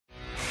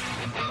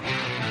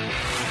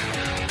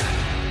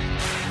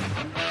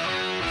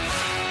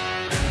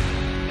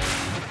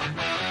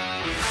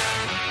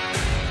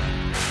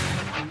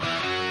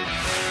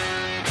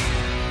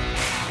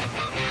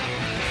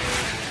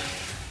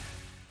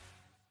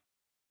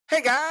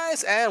Hey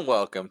guys, and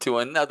welcome to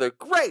another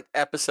great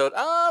episode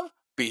of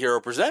Be Hero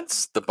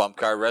Presents, the Bump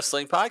Car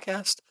Wrestling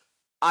Podcast.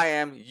 I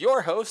am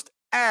your host,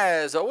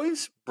 as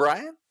always,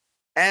 Brian,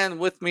 and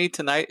with me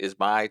tonight is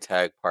my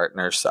tag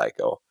partner,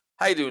 Psycho.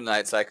 How you doing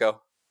tonight,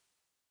 Psycho?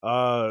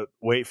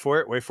 Wait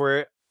for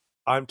it.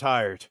 I'm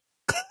tired.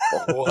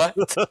 What?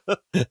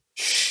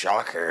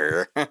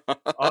 Shocker.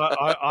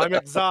 I'm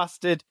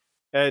exhausted,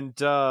 and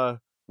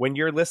when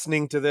you're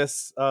listening to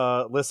this,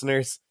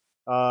 listeners,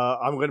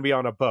 I'm going to be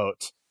on a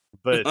boat.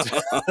 But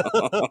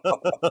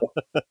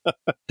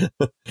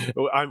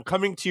I'm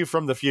coming to you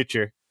from the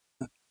future.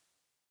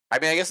 I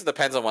mean, I guess it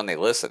depends on when they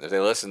listen. If they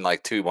listen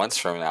like 2 months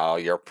from now,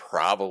 you're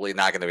probably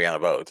not going to be on a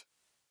boat.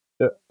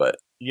 But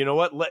you know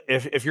what?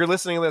 If you're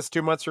listening to this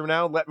 2 months from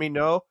now, let me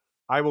know.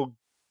 I will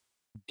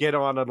get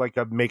on a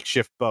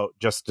makeshift boat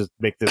just to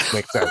make this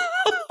make sense.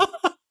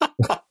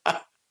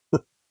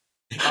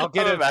 I'm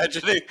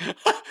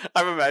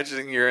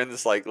imagining you're in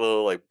this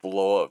little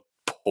blow up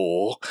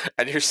pool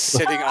and you're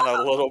sitting on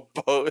a little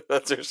boat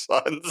that's your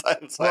son's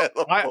inside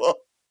the pool.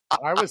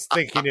 I was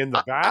thinking in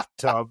the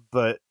bathtub,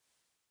 but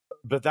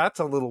that's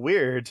a little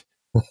weird.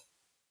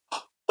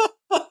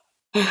 All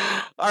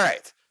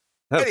right.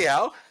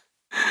 Anyhow,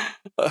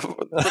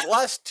 the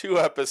last 2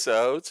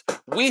 episodes,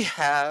 we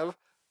have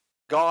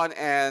gone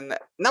and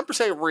not per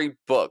se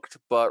rebooked,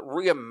 but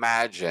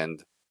reimagined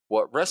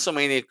what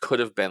WrestleMania could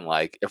have been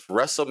like if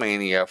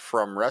WrestleMania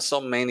from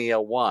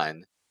WrestleMania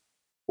 1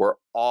 were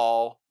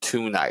all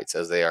 2 nights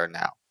as they are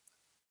now.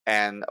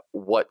 And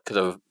what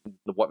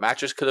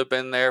matches could have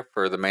been there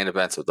for the main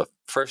events of the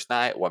first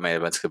night, what main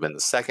events could have been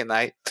the second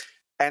night,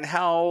 and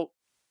how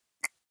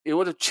it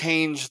would have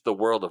changed the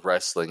world of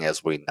wrestling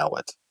as we know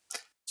it.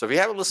 So if you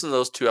haven't listened to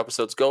those 2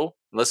 episodes, go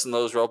listen to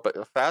those real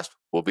fast.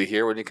 We'll be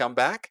here when you come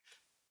back.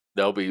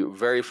 They'll be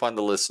very fun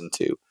to listen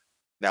to.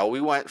 Now,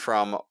 we went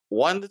from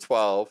 1 to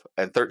 12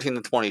 and 13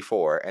 to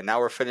 24, and now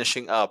we're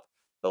finishing up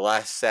the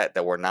last set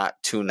that were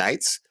not 2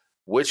 nights,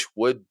 which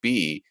would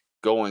be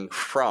going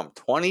from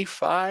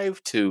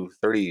 25 to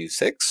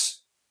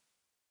 36?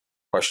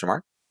 Question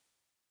mark.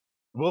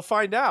 We'll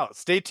find out.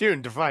 Stay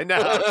tuned to find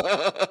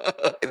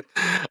out.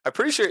 I'm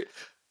pretty sure.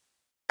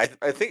 I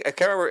think I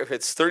can't remember if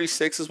it's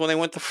 36 is when they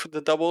went to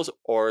the doubles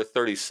or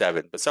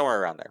 37, but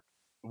somewhere around there.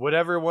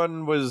 Whatever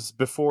one was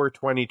before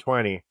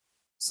 2020.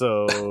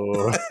 So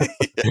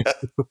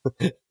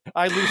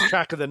I lose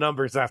track of the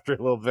numbers after a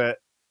little bit.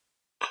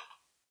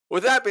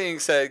 With that being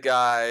said,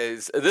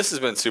 guys, this has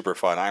been super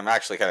fun. I'm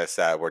actually kind of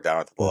sad we're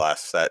down to the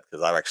last set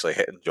because I've actually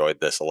enjoyed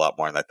this a lot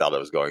more than I thought I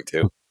was going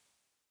to.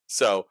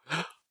 So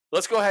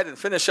let's go ahead and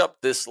finish up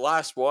this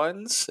last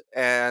ones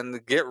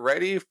and get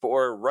ready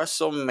for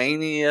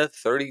WrestleMania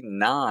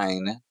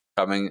 39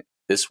 coming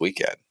this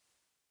weekend.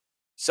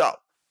 So,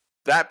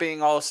 that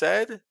being all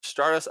said,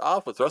 start us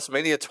off with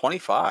WrestleMania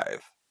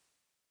 25.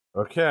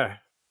 Okay.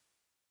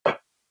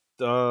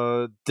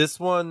 This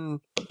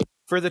one,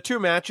 for the 2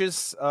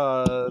 matches,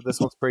 this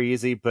one's pretty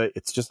easy, but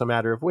it's just a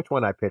matter of which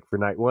one I pick for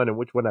night 1 and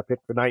which one I pick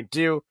for night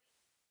 2.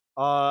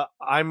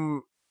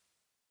 I'm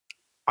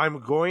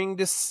going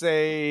to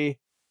say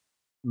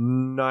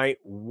night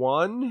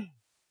 1.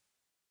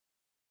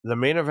 The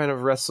main event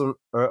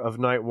of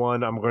night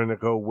 1, I'm going to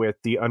go with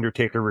The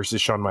Undertaker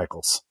versus Shawn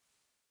Michaels.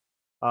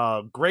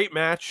 Great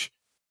match,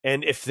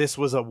 and if this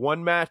was a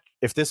one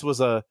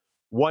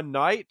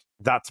night,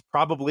 that's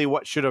probably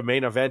what should have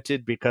main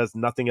evented because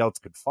nothing else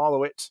could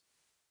follow it.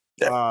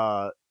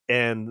 Yeah.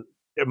 And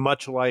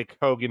much like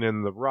Hogan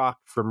and The Rock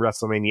from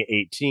WrestleMania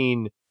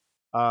 18,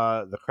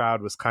 the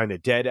crowd was kind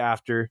of dead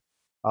after.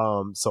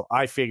 So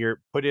I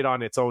figure put it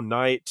on its own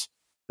night,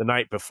 the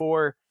night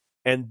before,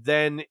 and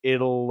then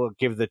it'll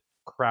give the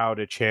crowd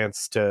a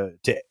chance to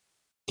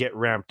get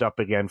ramped up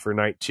again for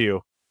night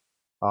 2.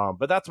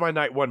 But that's my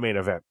night 1 main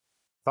event.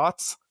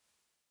 Thoughts?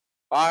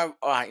 I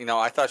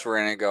thought you were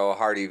going to go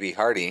Hardy v.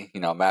 Hardy,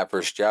 Matt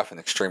versus Jeff in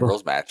Extreme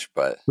Rules match,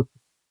 but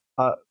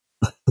I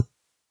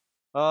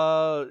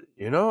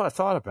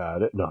thought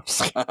about it. No, I'm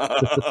just kidding.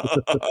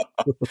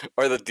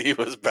 or the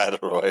Divas Battle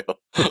Royal.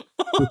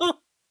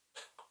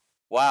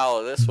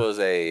 Wow, this was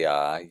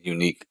a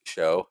unique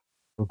show.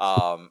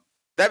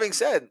 That being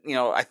said,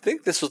 I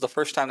think this was the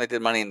first time they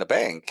did Money in the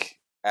Bank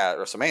at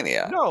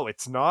WrestleMania. No,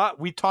 it's not.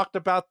 We talked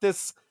about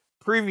this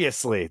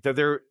previously.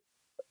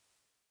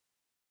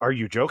 Are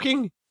you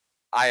joking?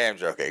 I am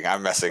joking.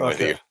 I'm messing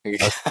with you.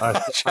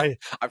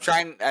 I'm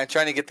trying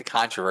to get the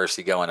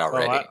controversy going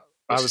already.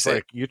 I was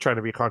like, you're trying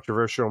to be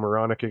controversial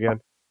moronic again.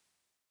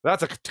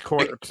 That's I'm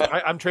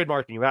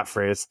trademarking that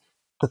phrase.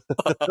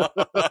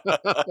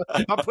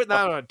 I'm putting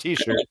that on a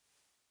t-shirt.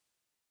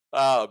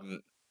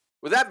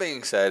 With that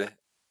being said,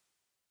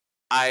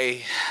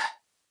 I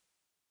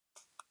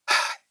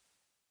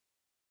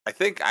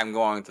think I'm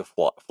going to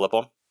flip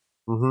them.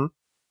 Mm-hmm.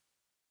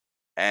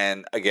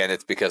 And again,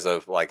 it's because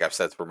of, like I've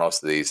said for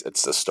most of these,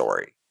 it's the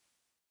story,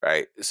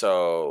 right?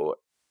 So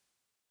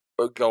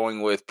we're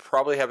going with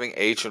probably having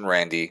H and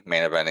Randy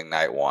main eventing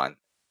night 1.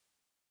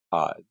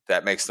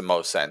 That makes the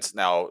most sense.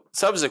 Now,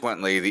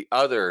 subsequently, the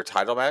other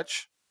title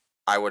match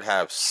I would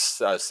have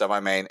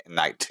semi-main and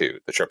night 2,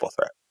 the triple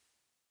threat.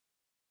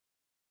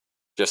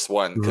 Just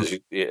one, because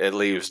it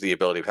leaves the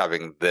ability of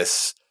having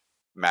this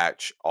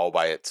match all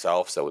by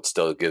itself, so it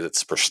still gives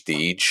its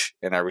prestige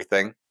and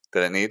everything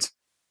that it needs.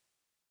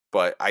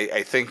 But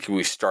I think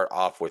we start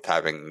off with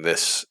having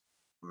this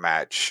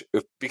match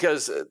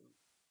because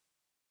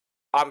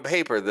on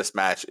paper, this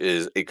match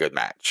is a good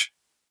match.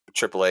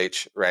 Triple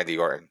H, Randy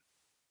Orton.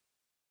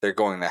 They're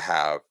going to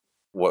have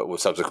what will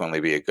subsequently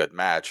be a good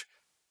match,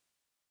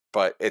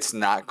 but it's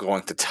not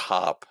going to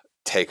top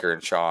Taker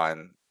and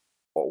Shawn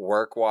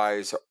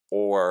work-wise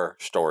or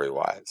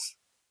story-wise.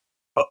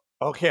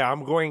 Okay,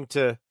 I'm going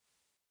to.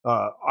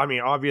 I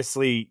mean,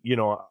 obviously,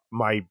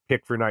 my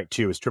pick for night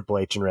 2 is Triple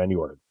H and Randy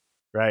Orton,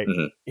 right?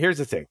 Mm-hmm. Here's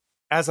the thing: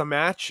 as a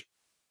match,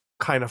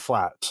 kind of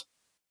flat,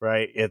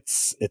 right?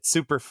 It's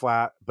super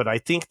flat, but I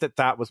think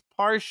that was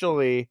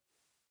partially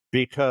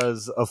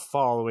because of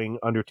following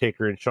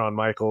Undertaker and Shawn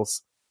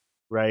Michaels,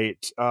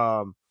 right?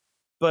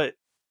 But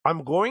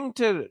I'm going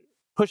to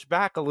push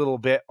back a little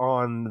bit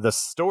on the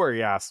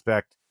story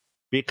aspect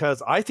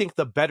because I think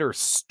the better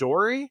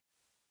story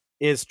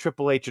is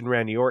Triple H and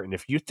Randy Orton.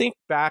 If you think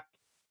back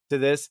to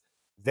this,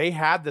 they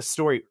had the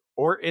story.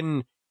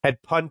 Orton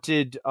had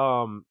punted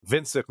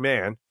Vince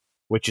McMahon,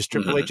 which is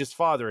Triple H's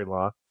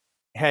father-in-law,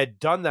 had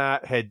done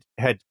that, had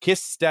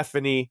kissed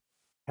Stephanie,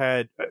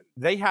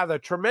 they had a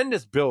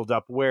tremendous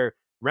build-up where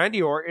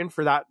Randy Orton,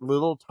 for that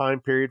little time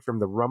period from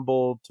the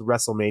Rumble to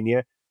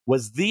WrestleMania,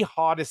 was the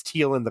hottest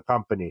heel in the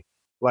company.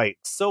 Like,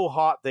 so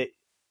hot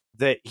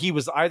that he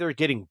was either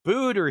getting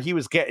booed or he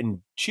was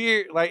getting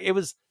cheered. Like,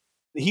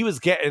 he was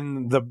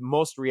getting the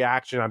most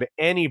reaction out of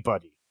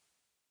anybody.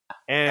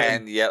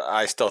 And yet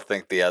I still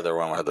think the other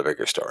one had the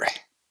bigger story.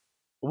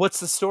 What's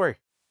the story?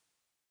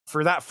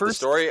 For that first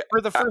story, for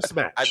the first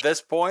match. At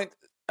this point,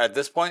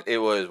 it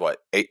was what,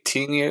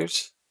 18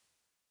 years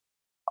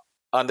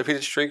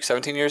undefeated streak,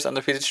 17 years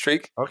undefeated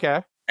streak.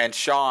 Okay. And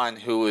Shawn,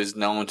 who is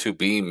known to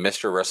be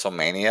Mr.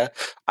 WrestleMania,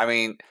 I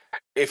mean,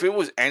 if it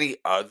was any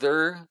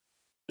other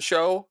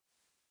show,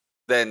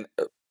 then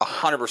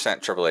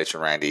 100% Triple H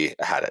and Randy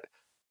had it.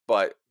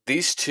 But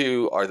these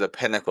two are the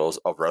pinnacles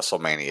of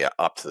WrestleMania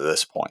up to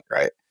this point,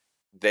 right?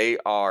 They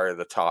are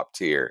the top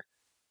tier.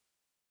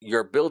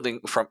 You're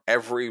building from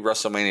every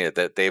WrestleMania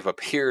that they've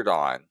appeared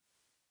on,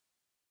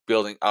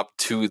 building up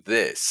to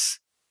this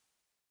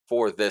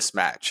for this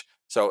match.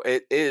 So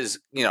it is,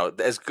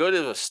 as good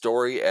of a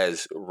story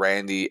as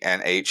Randy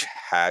and H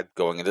had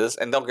going into this.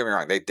 And don't get me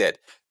wrong, they did,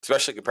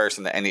 especially in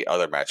comparison to any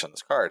other match on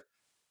this card.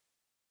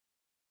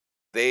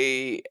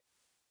 They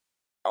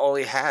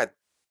only had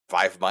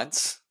 5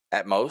 months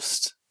at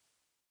most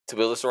to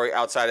build a story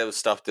outside of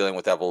stuff dealing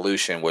with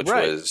Evolution, which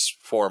was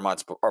 4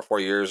 months or 4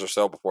 years or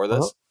so before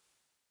this.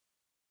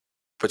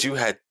 But you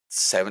had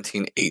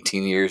 17,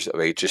 18 years of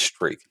H's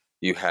streak.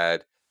 You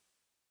had,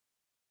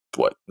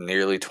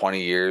 nearly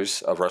 20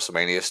 years of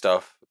WrestleMania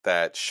stuff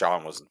that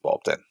Shawn was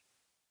involved in.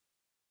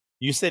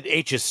 You said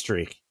H's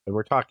streak, and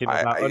we're talking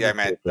about I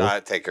meant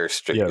Taker's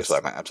streak. Yes.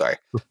 I'm sorry.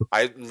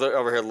 I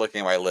over here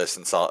looking at my list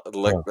and saw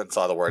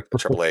the word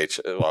Triple H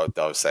while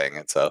I was saying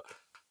it. So,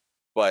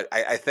 but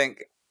I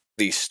think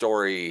the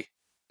story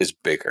is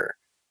bigger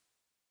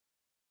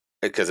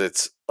because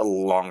it's a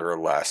longer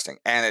lasting,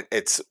 and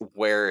it's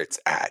where it's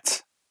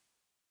at.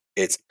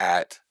 It's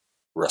at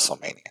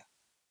WrestleMania.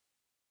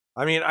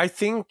 I mean, I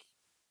think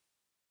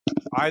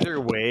either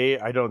way,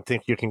 I don't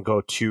think you can go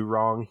too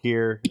wrong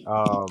here.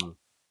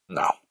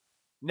 No.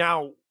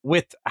 Now,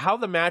 with how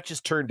the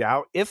matches turned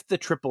out, if the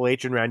Triple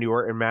H and Randy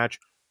Orton match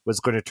was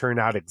going to turn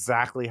out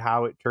exactly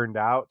how it turned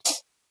out,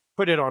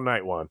 put it on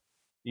night 1.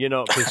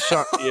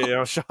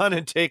 Because Shawn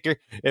and Taker,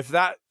 if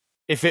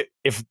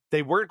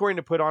they weren't going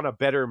to put on a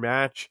better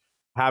match,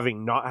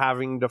 not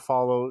having to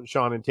follow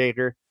Shawn and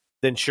Taker,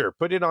 then sure,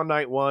 put it on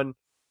night 1,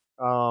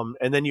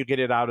 and then you get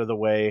it out of the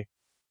way.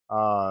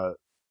 I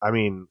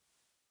mean,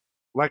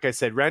 like I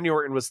said, Randy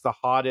Orton was the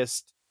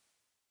hottest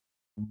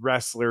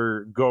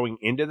wrestler going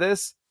into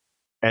this,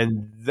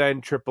 and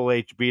then Triple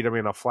H beat him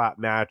in a flat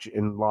match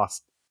and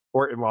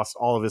Orton lost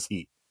all of his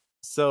heat.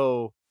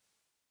 So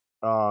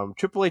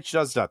Triple H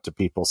does that to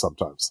people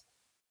sometimes.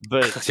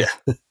 But yeah.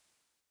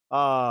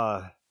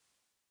 But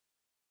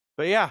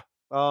yeah,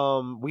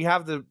 we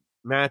have the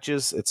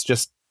matches. It's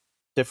just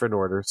different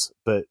orders,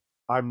 but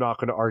I'm not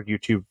going to argue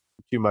too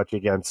much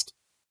against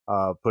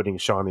putting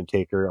Shawn and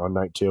Taker on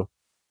night 2.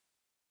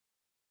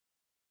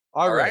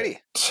 Alrighty.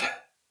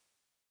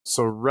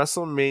 So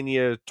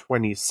WrestleMania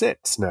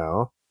 26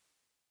 now.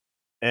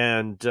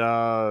 And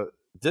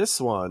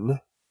this one's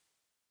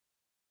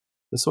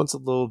a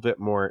little bit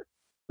more,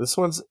 this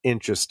one's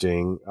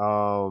interesting.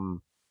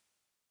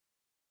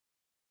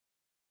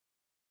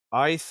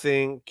 I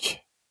think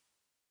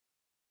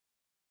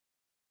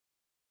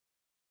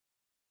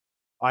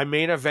I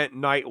main event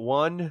night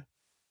 1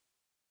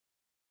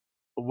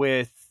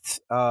 with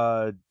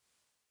John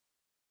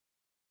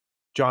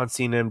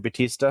Cena and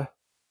Batista.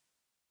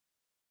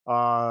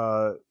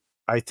 I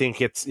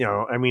think it's,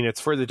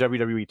 it's for the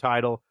WWE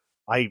title.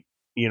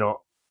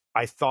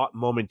 I thought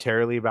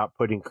momentarily about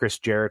putting Chris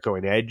Jericho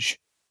and Edge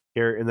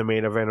here in the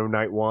main event of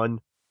night one.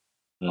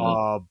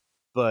 Mm-hmm.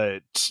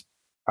 But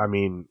I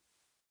mean,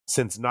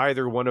 since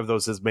neither one of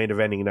those is main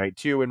eventing night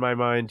two in my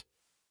mind,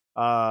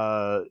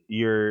 I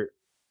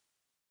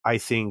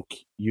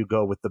think you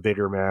go with the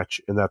bigger match,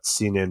 and that's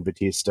Cena and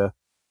Batista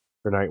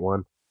for night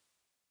one.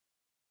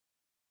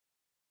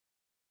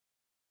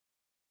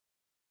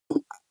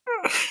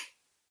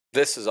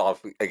 This is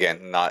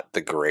again not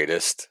the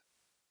greatest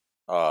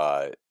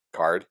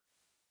card.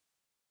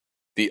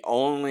 The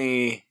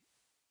only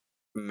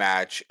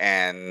match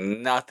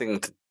and nothing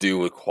to do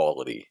with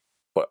quality,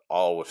 but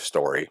all with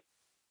story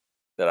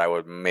that I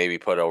would maybe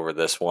put over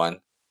this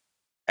one.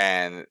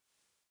 And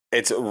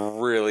it's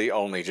really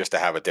only just to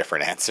have a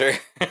different answer.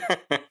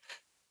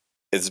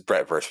 It's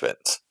Brett versus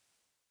Vince.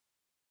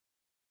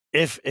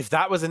 If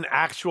that was an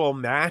actual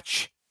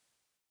match,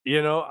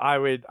 I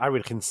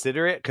would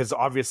consider it, because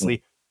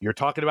obviously you're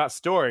talking about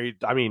story.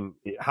 I mean,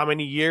 how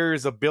many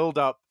years of build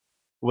up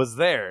was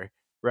there,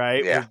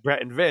 right? Yeah. With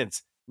Brett and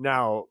Vince.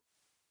 Now,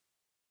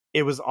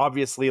 it was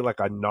obviously like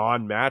a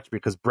non-match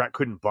because Brett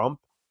couldn't bump,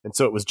 and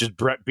so it was just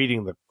Brett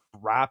beating the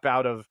crap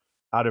out of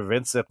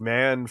Vince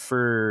McMahon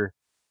for,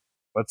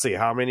 let's see,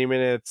 how many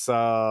minutes?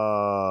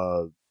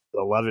 11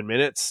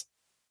 minutes.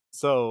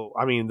 So,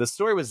 I mean, the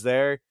story was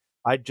there.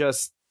 I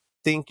just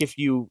think if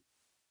you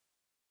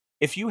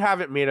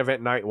haven't main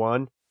event night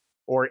one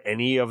or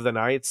any of the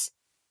nights,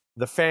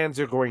 the fans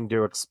are going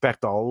to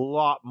expect a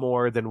lot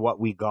more than what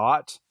we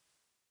got.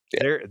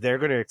 Yeah. They're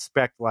going to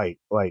expect like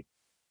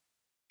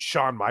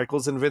Shawn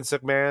Michaels and Vince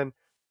McMahon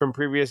from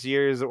previous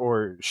years,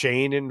 or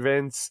Shane and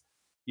Vince,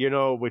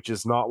 which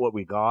is not what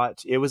we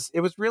got. It was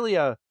really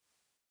it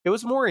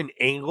was more an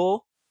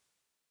angle,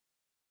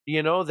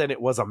 than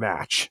it was a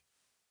match.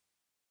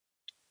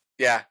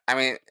 Yeah. I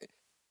mean,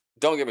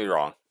 don't get me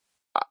wrong.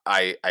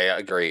 I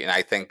agree. And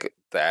I think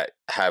that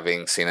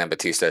having Cena and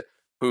Batista,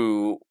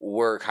 who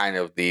were kind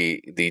of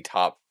the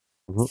top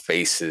Mm-hmm.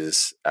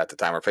 faces at the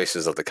time, or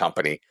faces of the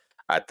company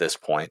at this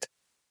point,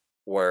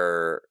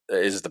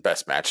 is the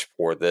best match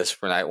for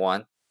night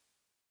one.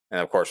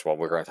 And of course, what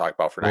we're going to talk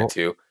about for night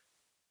two.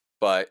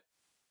 But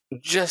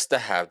just to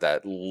have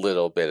that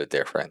little bit of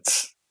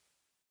difference,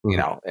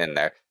 in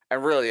there.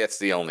 And really, it's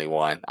the only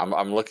one.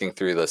 I'm looking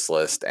through this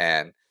list,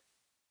 and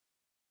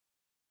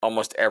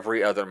almost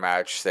every other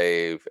match,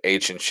 save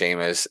H and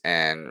Sheamus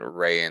and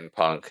Ray and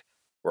Punk,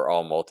 were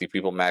all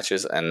multi-people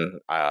matches, and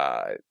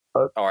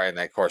and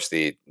of course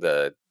the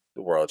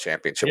World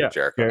Championship with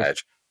Jericho and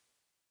Edge.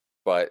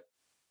 But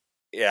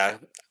yeah,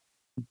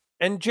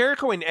 and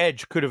Jericho and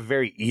Edge could have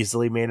very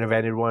easily main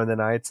evented one of the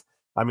nights.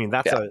 I mean,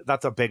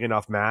 that's a big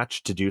enough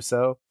match to do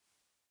so.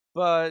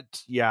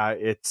 But yeah,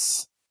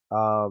 it's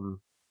I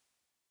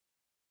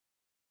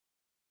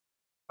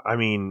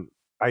mean,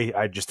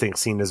 I just think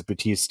Cena's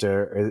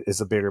Batista is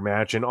a bigger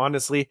match. And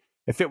honestly,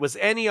 if it was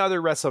any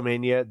other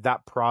WrestleMania,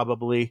 that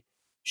probably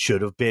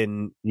should have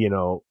been,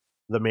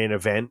 the main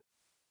event,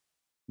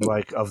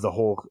 like of the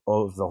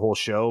whole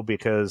show,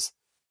 because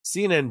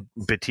Cena and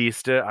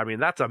Batista, I mean,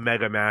 that's a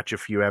mega match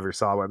if you ever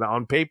saw one.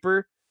 On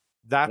paper,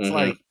 that's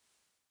like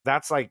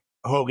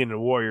Hogan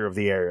and Warrior of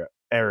the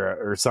era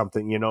or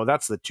something.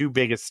 That's the two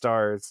biggest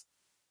stars,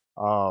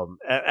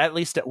 at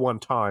least at one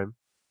time.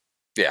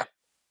 Yeah.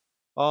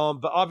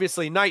 But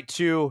obviously night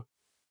two,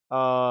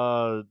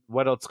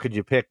 what else could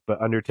you pick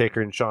but Undertaker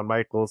and Shawn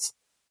Michaels?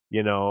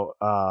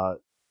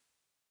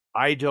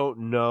 I don't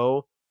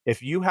know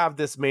if you have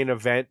this main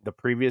event the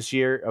previous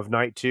year of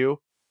night two.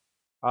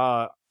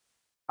 I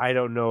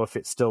don't know if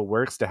it still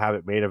works to have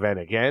it main event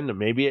again.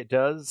 Maybe it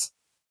does.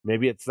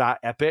 Maybe it's that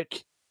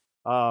epic.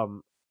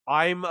 I'm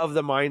of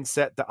the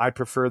mindset that I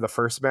prefer the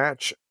first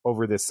match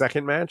over the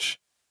second match.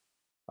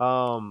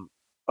 I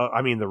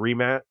mean the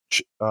rematch.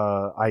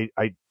 I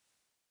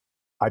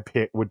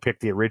would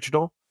pick the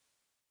original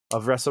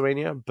of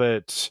WrestleMania,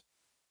 but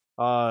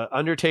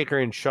Undertaker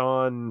and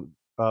Shawn,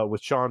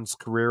 with Shawn's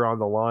career on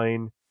the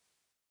line.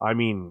 I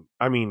mean,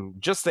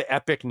 just the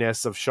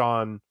epicness of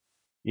Shawn,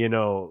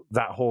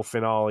 that whole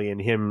finale and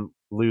him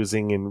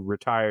losing and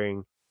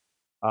retiring.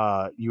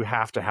 You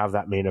have to have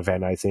that main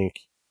event, I think.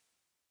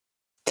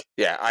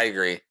 Yeah, I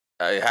agree.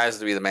 It has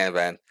to be the main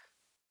event,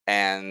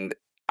 and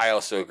I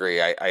also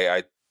agree.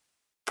 I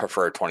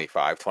prefer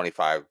 25.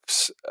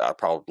 25's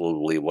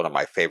probably one of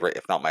my favorite,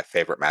 if not my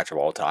favorite match of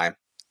all time.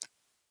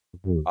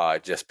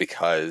 Just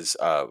because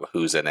of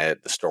who's in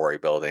it, the story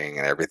building,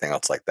 and everything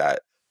else like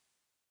that.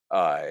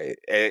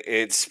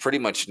 It's pretty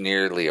much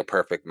nearly a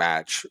perfect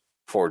match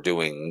for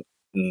doing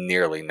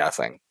nearly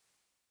nothing.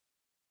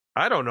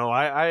 I don't know.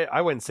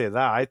 I wouldn't say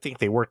that. I think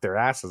they worked their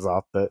asses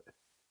off, but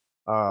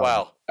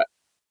well,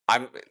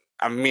 I'm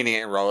meaning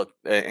it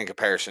in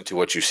comparison to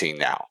what you see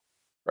now,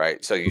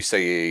 right? So you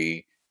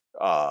say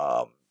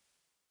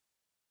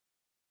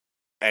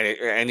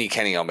any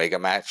Kenny Omega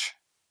match,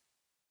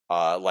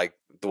 like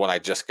the one I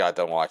just got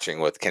done watching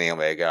with Kenny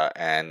Omega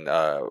and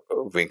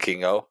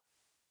Vinkingo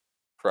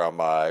from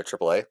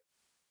AAA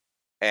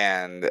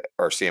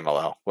or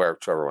CMLL,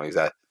 whichever one he's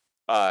at.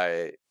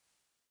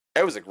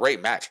 It was a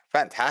great match,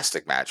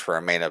 fantastic match for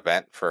a main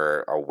event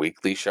for a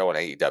weekly show on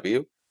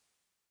AEW.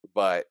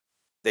 But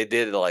they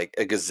did like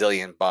a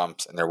gazillion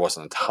bumps, and there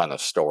wasn't a ton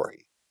of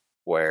story.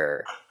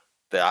 Where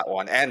that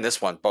one and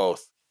this one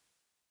both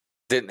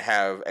didn't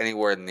have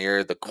anywhere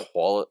near the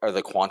quality or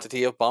the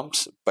quantity of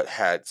bumps, but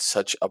had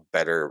such a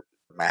better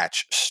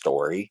match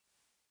story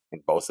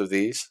in both of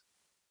these.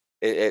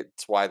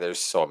 It's why they're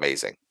so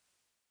amazing.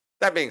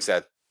 That being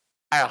said,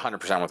 I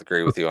 100% would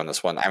agree with you on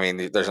this one. I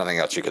mean, there's nothing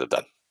else you could have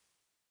done.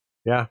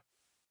 Yeah.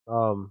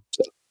 And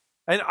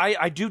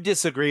I do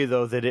disagree,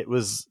 though, that it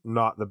was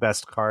not the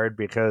best card,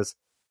 because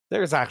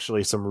there's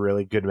actually some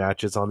really good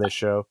matches on this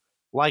show,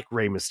 like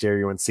Rey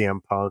Mysterio and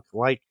CM Punk,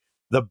 like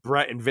the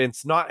Brett and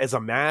Vince, not as a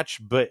match,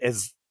 but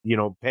as,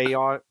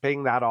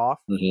 paying that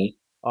off.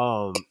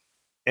 Mm-hmm.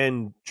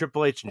 And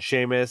Triple H and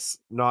Sheamus,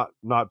 not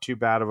too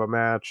bad of a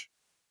match.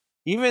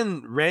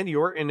 Even Randy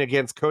Orton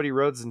against Cody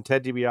Rhodes and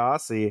Ted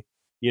DiBiase,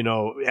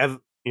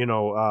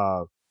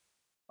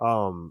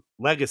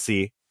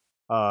 Legacy,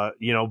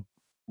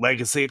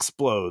 Legacy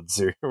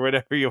explodes, or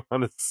whatever you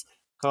want to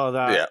call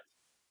that. Yeah.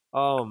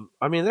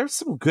 I mean, there's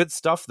some good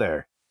stuff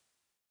there.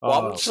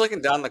 Well, I'm just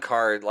looking down the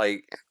card.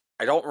 Like,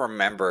 I don't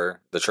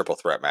remember the triple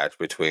threat match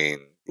between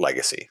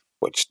Legacy,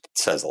 which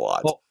says a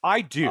lot. Well,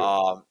 I do.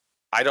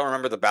 I don't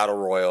remember the Battle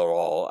Royal at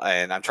all,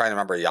 and I'm trying to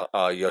remember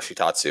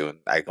Yoshitatsu, and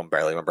I can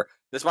barely remember.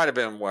 This might have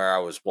been where I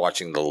was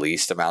watching the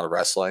least amount of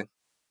wrestling.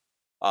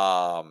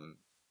 I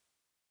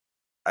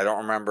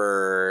don't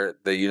remember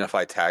the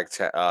unified tag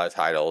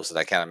titles, and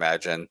I can't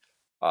imagine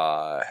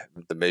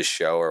the Miz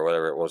show or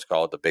whatever it was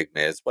called, the Big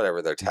Miz,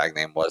 whatever their tag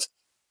name was,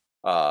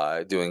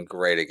 doing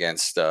great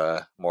against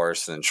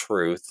Morrison and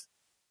Truth.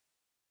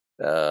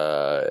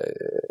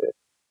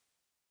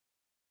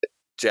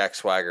 Jack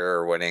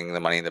Swagger winning the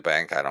Money in the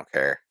Bank, I don't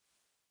care.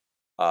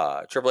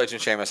 Triple H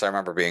and Sheamus, I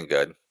remember being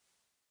good.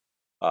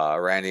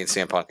 Randy and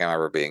CM Punk, I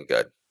remember being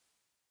good.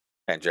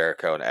 And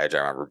Jericho and Edge, I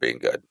remember being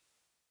good.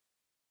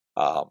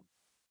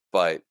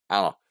 But I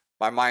don't know.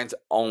 My mind's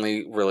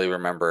only really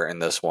remember in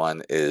this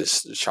one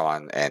is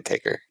Shawn and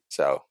Taker.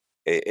 So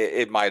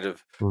it might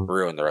have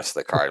ruined the rest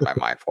of the card in my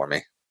mind for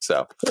me.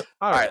 So,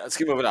 all right, let's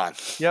keep moving on.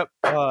 Yep.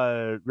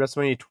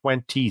 WrestleMania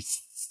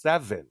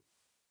 27.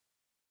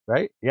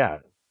 Right? Yeah.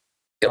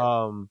 Yep.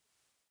 All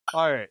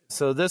right.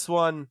 So this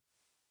one,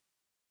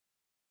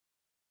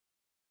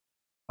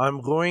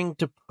 I'm going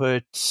to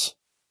put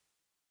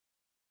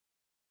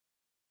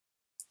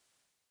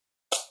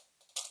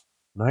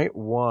night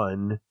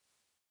one.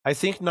 I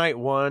think night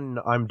one,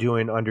 I'm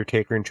doing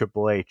Undertaker and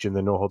Triple H in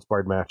the No Holds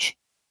Barred match.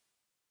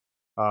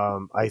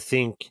 I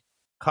think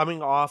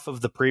coming off of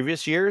the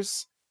previous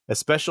years,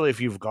 especially if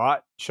you've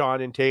got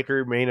Shawn and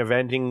Taker main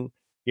eventing,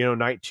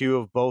 night two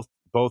of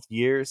both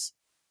years,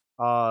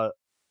 the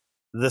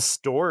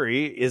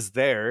story is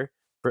there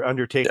for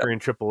Undertaker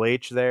and Triple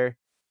H there.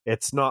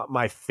 It's not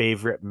my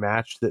favorite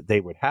match that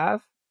they would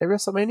have at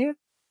WrestleMania,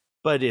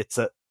 but it's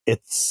a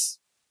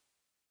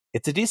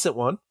decent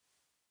one.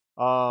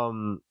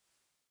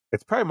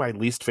 It's probably my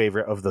least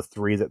favorite of the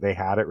three that they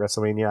had at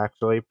WrestleMania,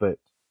 actually, but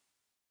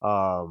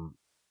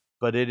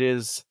it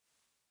is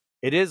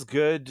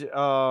good.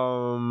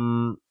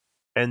 And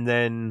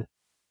then,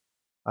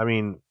 I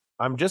mean,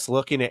 I'm just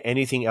looking at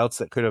anything else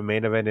that could have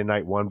main event in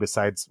night one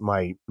besides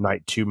my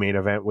night two main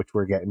event, which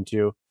we're getting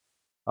to.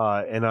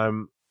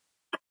 And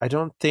I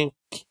don't think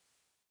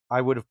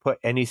I would have put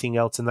anything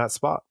else in that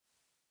spot.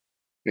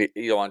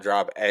 You want to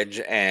drop Edge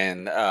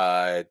and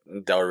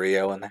Del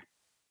Rio in there?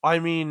 I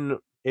mean,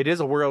 it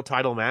is a world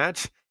title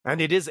match, and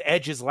it is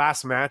Edge's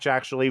last match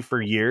actually for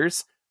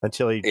years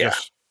until he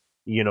just,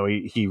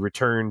 he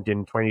returned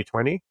in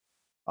 2020.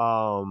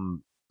 But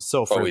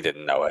we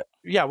didn't know it.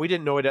 Yeah, we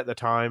didn't know it at the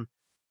time,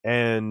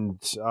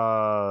 and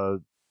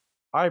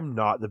I'm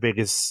not the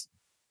biggest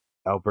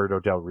Alberto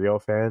Del Rio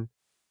fan,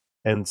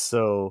 and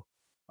so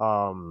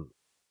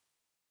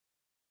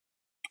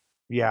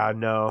yeah,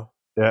 no,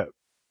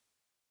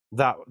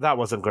 that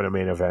wasn't going to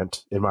main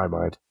event in my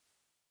mind.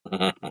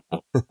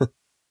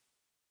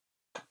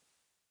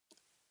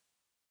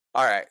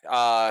 All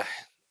right.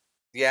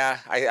 Yeah,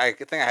 I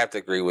think I have to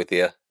agree with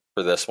you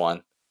for this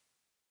one.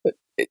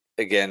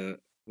 Again,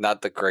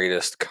 not the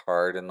greatest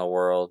card in the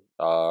world.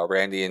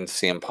 Randy and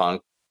CM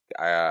Punk,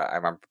 I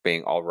remember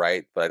being all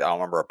right, but I don't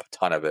remember a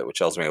ton of it, which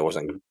tells me it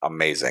wasn't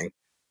amazing.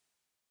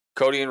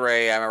 Cody and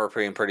Ray, I remember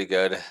being pretty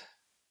good.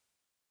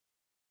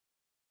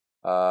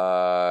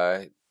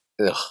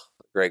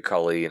 Great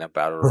Khali in a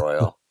battle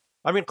royal.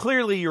 I mean,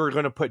 clearly you were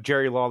going to put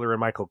Jerry Lawler and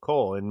Michael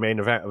Cole in main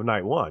event of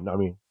night one. I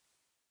mean,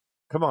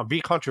 come on,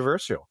 be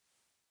controversial.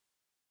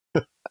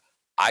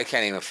 I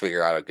can't even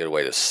figure out a good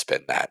way to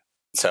spin that.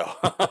 So,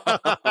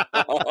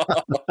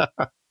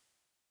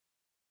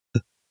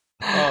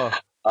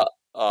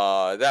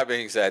 that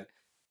being said,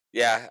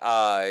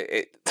 yeah,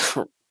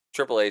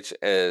 Triple H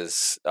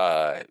is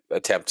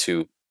attempt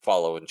to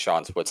follow in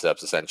Shawn's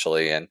footsteps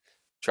essentially and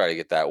try to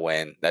get that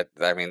win.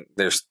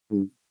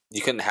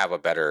 You couldn't have a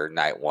better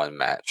night one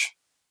match.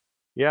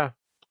 Yeah,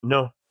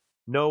 no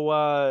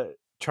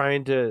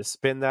trying to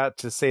spin that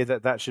to say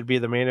that that should be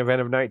the main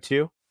event of night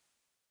 2?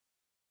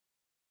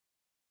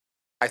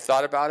 I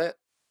thought about it.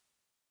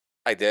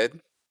 I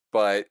did,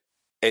 but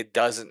it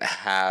doesn't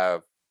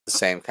have the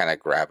same kind of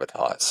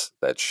gravitas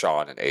that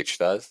Shawn and H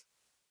does.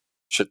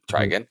 Should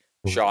try again.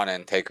 Shawn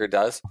and Taker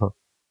does.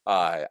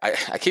 I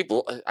keep. I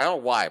don't know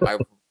why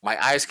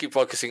my eyes keep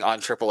focusing on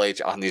Triple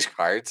H on these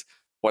cards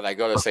when I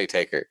go to say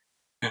Taker.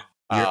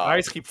 Your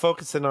eyes keep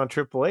focusing on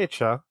Triple H,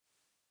 huh?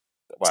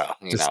 Well,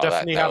 you Does know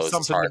Stephanie that have was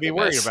something to hard be to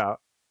worried miss. about?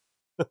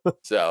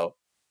 So,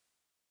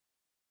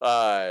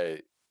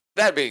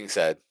 that being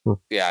said,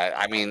 yeah,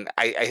 I mean,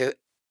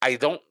 I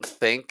don't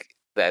think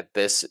that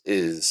this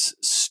is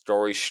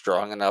story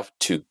strong enough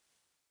to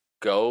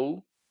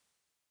go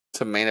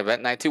to main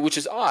event night 2, which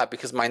is odd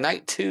because my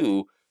night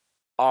 2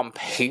 on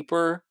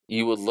paper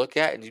you would look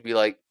at and you'd be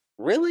like,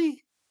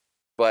 really?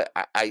 But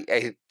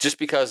I just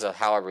because of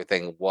how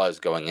everything was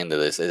going into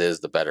this, it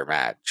is the better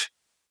match.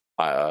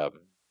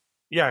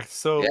 Yeah,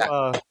 so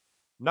Yeah.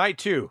 night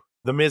 2,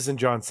 The Miz and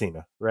John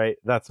Cena, right?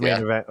 That's main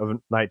Yeah. event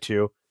of night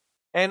 2.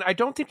 And I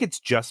don't think it's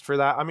just for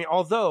that. I mean,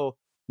 although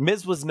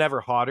Miz was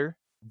never hotter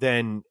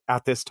than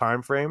at this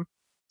time frame.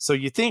 So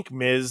you think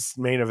Miz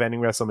main eventing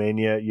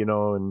WrestleMania, you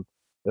know, and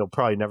it'll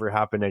probably never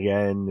happen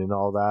again and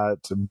all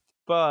that.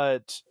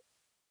 But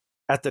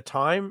at the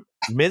time,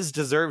 Miz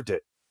deserved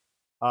it.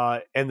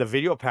 And the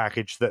video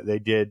package that they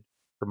did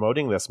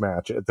promoting this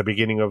match at the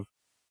beginning of,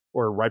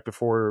 or right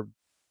before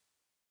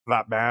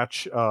that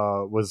match,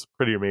 was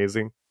pretty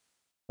amazing.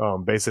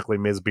 Basically,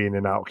 Miz being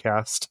an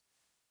outcast,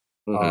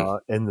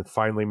 and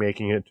finally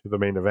making it to the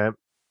main event.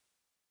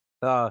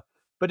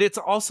 But it's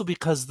also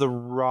because The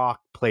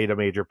Rock played a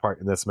major part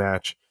in this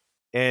match.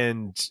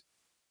 And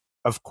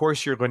of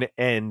course, you're going to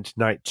end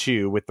night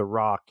 2 with The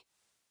Rock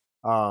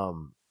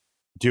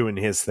doing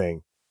his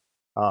thing.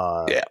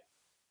 Yeah.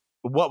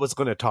 What was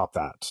going to top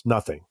that?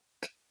 Nothing.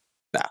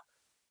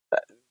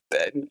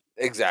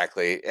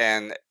 Exactly.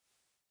 And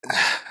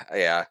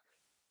yeah,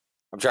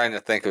 I'm trying to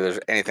think if there's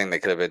anything that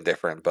could have been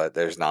different, but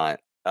there's not.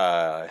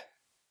 And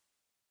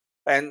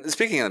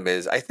speaking of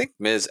Miz, I think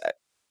Miz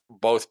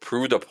both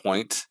proved a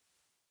point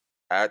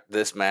at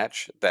this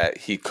match that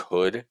he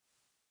could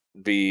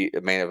be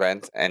a main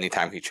event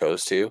anytime he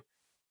chose to,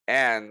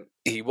 and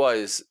he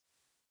was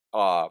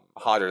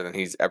hotter than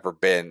he's ever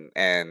been,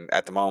 and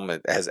at the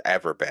moment has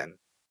ever been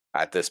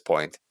at this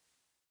point.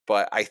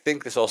 But I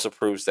think this also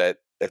proves that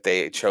if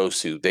they chose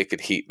to, they could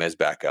heat Miz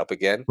back up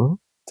again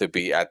to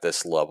be at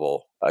this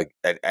level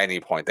at any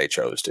point they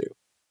chose to.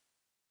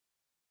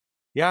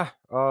 Yeah.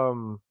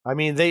 I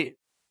mean, they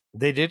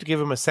did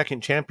give him a second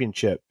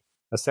championship,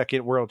 a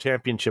second world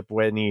championship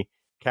when he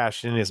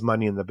cashed in his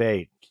Money in the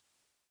Bank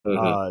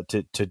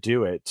to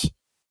do it.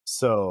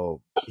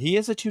 So he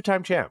is a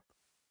 2-time champ.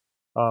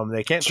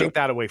 They can't take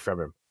that away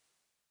from him.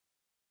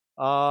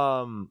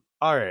 All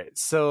right.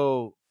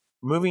 So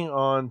moving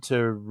on to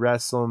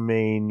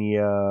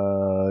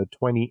WrestleMania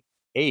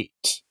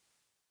 28.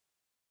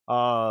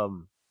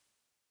 Now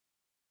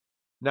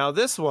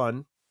this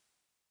one,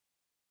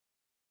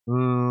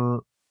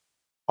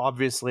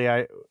 obviously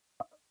I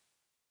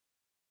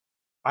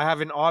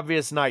have an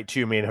obvious night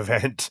 2 main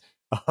event.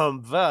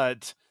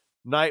 But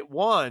night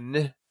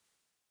 1,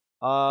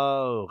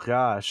 oh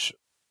gosh,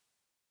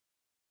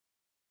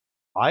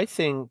 I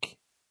think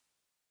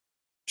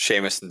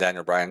Sheamus and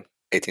Daniel Bryan,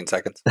 18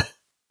 seconds.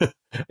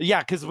 yeah,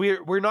 because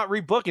we're not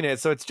rebooking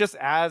it, so it's just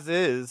as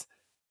is.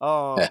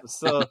 So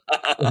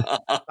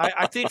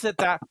I think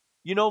that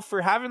you know, for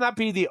having that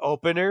be the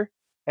opener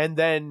and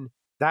then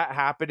that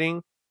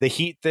happening, the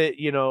heat that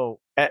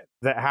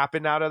that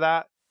happened out of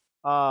that,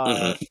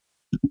 I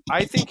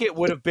think it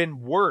would have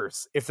been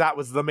worse if that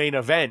was the main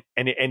event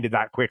and it ended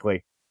that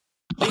quickly.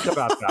 Think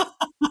about that.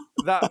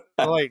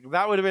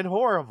 That would have been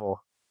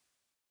horrible.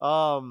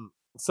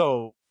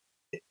 So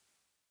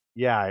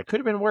yeah, it could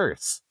have been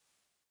worse.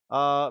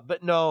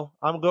 But no,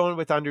 I'm going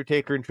with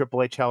Undertaker and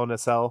Triple H Hell in a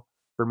Cell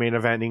for main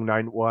eventing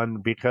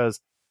 9-1 because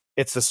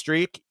it's a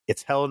streak,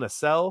 it's Hell in a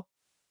Cell,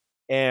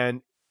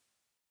 and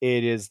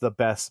it is the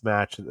best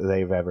match that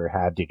they've ever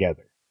had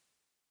together.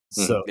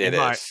 So It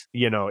is.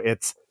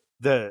 It's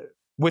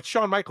with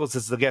Shawn Michaels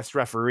as the guest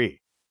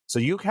referee. So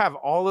you have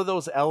all of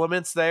those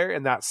elements there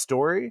in that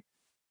story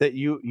that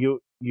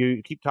you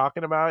keep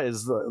talking about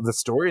is the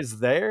story is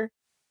there.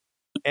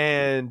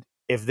 And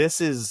if this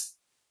is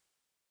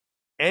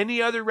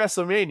any other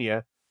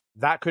WrestleMania,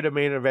 that could have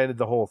main evented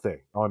the whole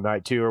thing on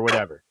night 2 or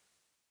whatever.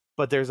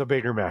 But there's a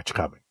bigger match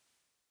coming.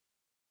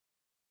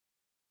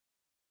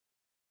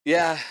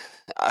 Yeah.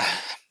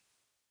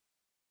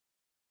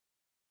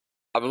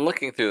 I've been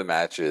looking through the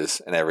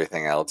matches and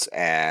everything else,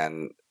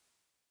 and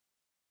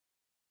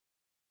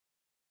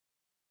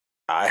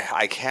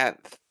I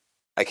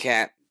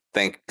can't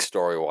think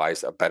story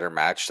wise a better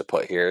match to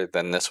put here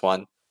than this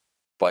one,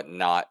 but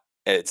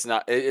it's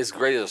not as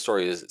great as a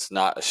story is. It's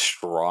not a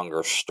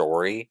stronger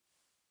story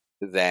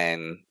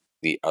than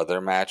the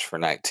other match for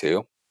night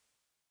 2.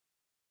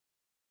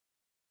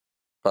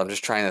 But I'm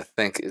just trying to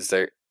think: is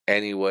there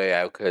any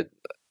way I could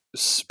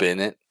spin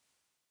it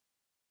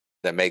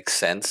that makes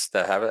sense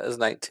to have it as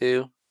night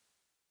 2.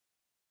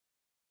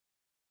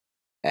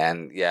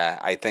 And yeah,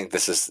 I think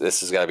this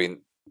is got to be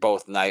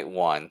both night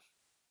 1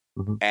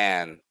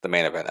 and the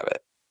main event of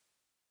it.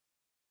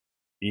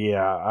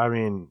 Yeah, I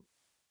mean,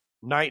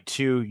 night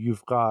 2,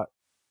 you've got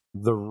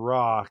The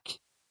Rock,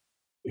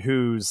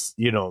 who's,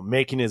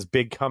 making his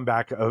big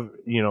comeback of,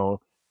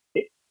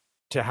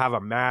 to have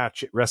a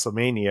match at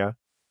WrestleMania.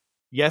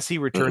 Yes, he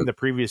returned the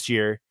previous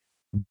year,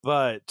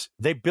 but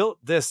they built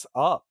this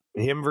up,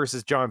 him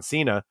versus John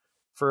Cena,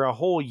 for a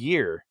whole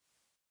year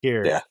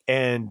here. Yeah.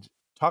 And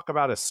talk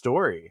about a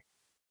story,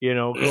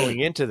 going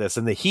into this,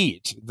 and the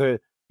heat,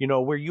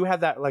 where you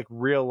had that like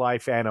real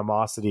life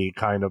animosity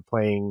kind of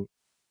playing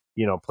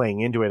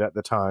into it at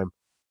the time.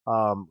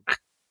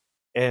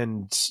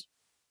 And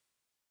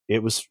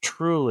it was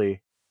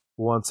truly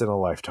once in a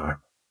lifetime.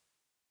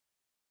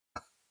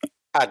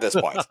 At this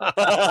point.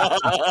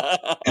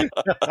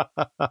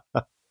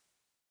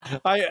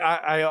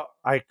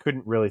 I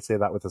couldn't really say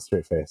that with a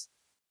straight face,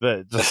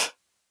 but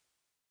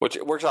which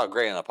works out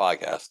great on a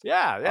podcast.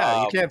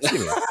 Yeah, you can't see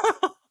me.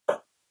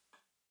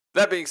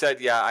 That being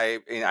said, yeah, I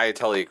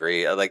totally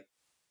agree. Like,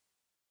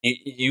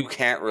 you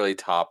can't really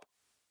top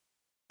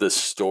the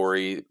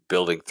story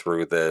building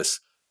through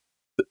this.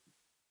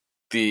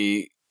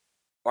 The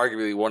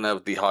arguably one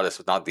of the hottest,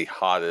 if not the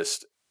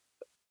hottest,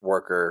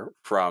 worker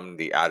from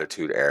the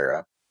Attitude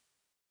Era,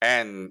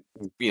 and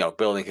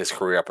building his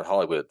career up in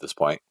Hollywood at this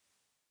point,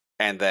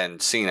 and then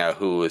Cena,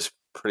 who is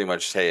pretty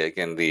much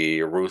taking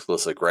the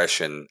ruthless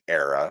aggression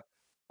era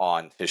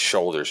on his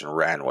shoulders and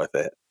ran with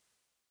it,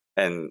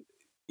 and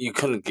you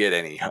couldn't get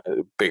any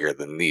bigger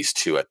than these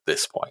two at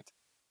this point.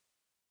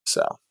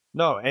 So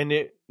no, and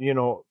it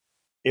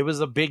was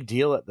a big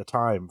deal at the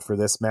time for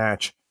this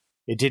match.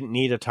 It didn't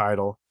need a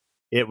title.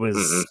 It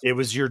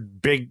was your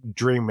big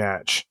dream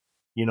match,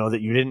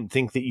 that you didn't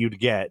think that you'd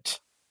get.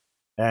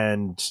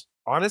 And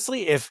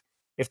honestly, if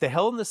the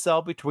Hell in the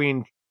Cell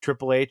between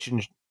Triple H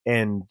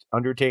and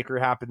Undertaker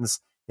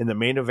happens in the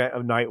main event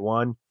of night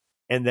 1,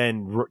 and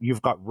then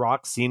you've got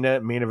Rock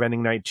Cena main eventing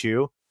night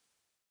 2,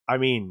 I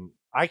mean,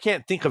 I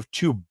can't think of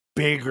two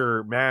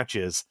bigger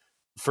matches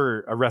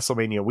for a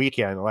WrestleMania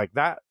weekend like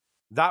that.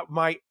 That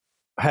might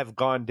have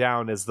gone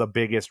down as the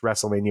biggest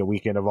WrestleMania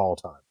weekend of all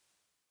time.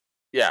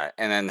 Yeah,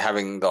 and then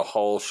having the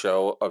whole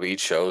show of each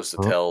shows to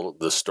tell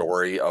the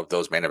story of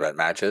those main event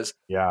matches.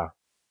 Yeah.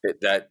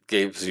 That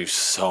gives you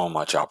so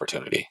much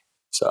opportunity.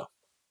 So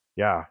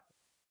yeah,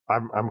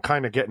 I'm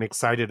kind of getting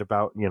excited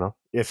about,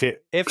 if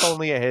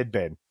only it had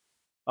been.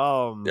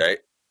 Right.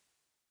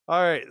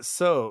 All right,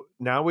 so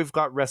now we've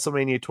got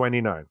WrestleMania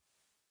 29.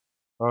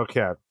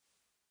 Okay.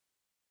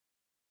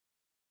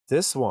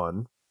 This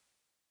one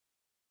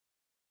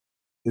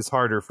is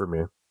harder for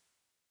me.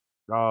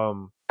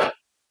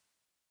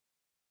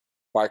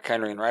 Mark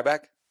Henry and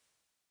Ryback?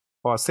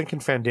 Well, I was thinking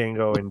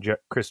Fandango and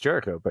Chris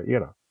Jericho, but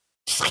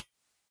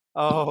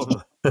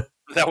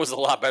that was a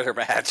lot better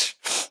match.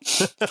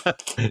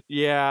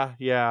 yeah,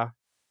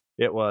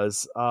 it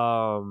was.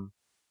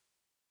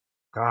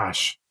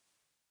 Gosh,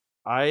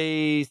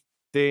 I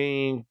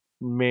think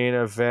main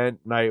event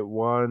night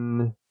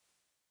 1.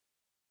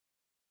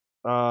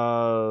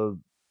 I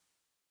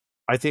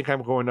think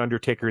I'm going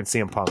Undertaker and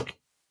CM Punk.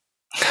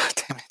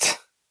 Damn it.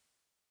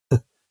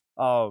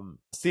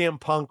 CM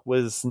Punk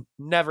was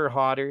never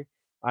hotter.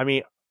 I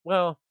mean,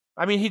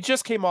 he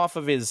just came off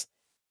of his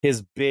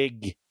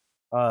big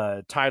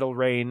title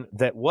reign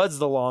that was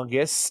the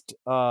longest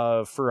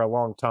for a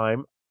long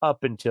time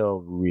up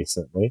until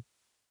recently.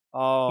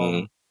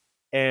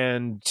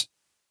 And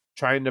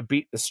trying to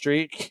beat the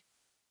streak,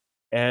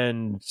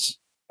 and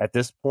at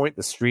this point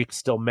the streak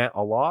still meant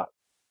a lot.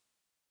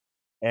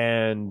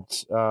 And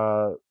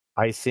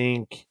I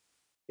think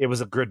it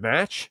was a good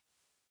match.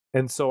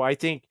 And so I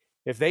think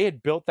if they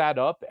had built that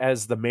up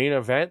as the main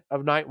event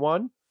of night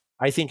 1,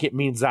 I think it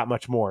means that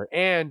much more.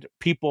 And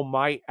people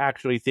might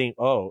actually think,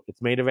 oh,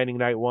 it's main eventing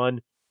night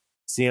 1.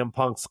 CM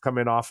Punk's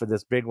coming off of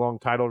this big, long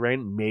title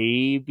reign.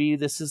 Maybe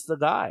this is the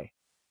guy.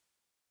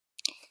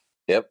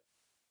 Yep.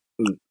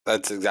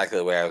 That's exactly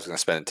the way I was going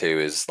to spend it too,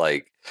 is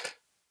like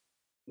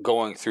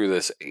going through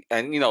this.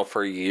 And,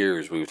 for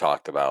years we've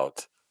talked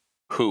about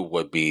who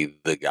would be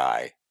the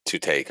guy to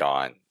take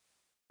on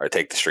or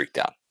take the streak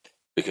down,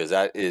 because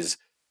that is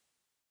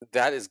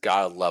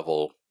God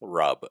level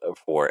rub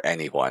for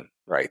anyone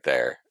right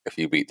there if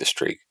you beat the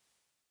streak.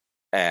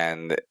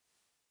 And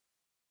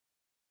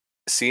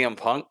CM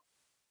Punk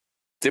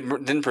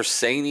didn't per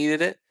se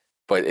needed it,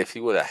 but if he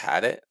would have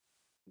had it,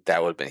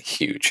 that would have been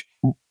huge.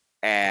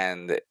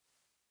 And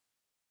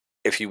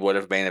if he would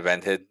have main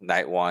evented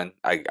night 1,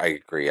 I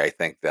agree. I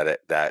think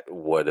that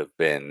would have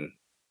been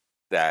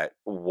that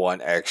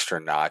one extra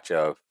notch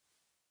of,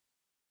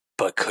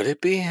 but could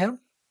it be him?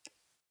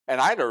 And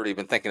I'd already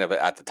been thinking of it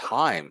at the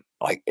time,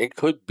 like it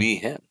could be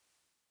him.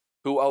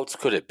 Who else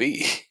could it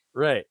be?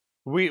 Right.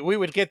 We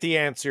would get the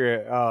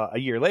answer a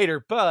year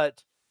later,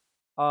 but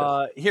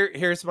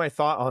here's my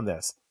thought on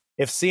this.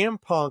 If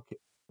CM Punk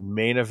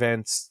main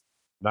events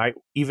night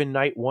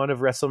 1 of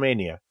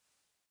WrestleMania,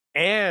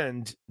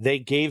 and they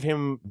gave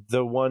him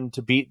the one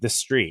to beat the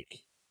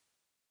streak.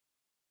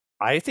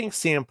 I think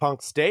CM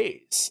Punk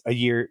stays a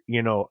year,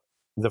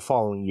 the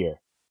following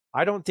year.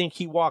 I don't think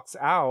he walks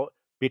out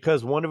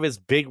because one of his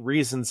big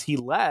reasons he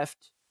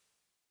left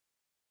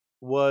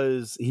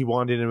was he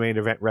wanted a main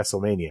event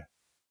WrestleMania,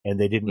 and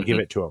they didn't give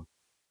it to him.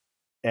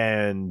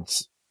 And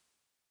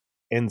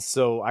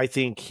so I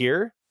think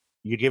here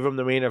you give him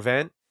the main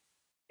event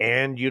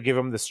and you give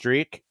him the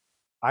streak.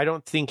 I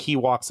don't think he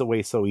walks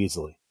away so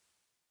easily.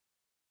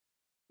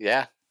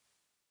 Yeah.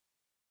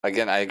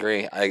 Again, I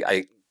agree.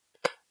 I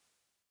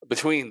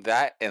between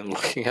that and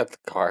looking at the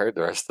card,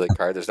 the rest of the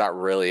card, there's not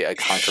really a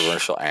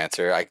controversial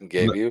answer I can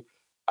give you.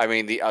 I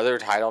mean, the other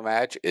title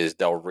match is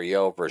Del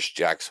Rio versus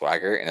Jack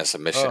Swagger in a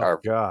submission. Oh,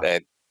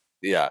 God.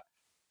 Yeah.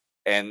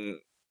 And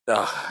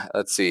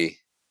let's see.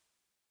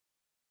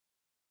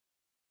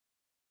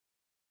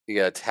 You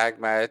got a tag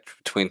match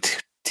between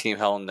Team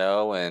Hell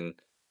No and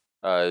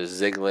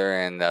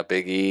Ziggler and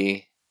Big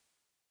E.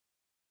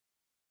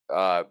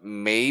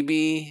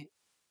 Maybe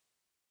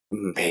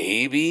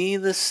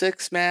the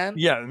 6-man.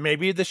 Yeah,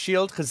 maybe the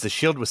Shield, because the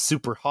Shield was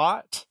super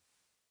hot.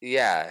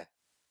 Yeah.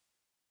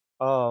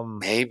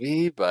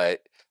 Maybe,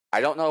 but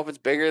I don't know if it's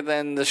bigger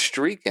than the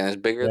streak and it's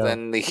bigger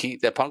than the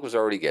heat that Punk was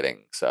already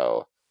getting.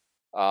 So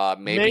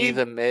maybe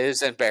the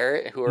Miz and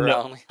Barrett, who are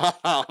only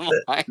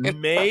online.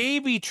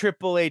 Maybe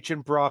Triple H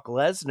and Brock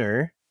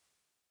Lesnar.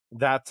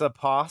 That's a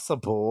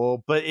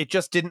possible, but it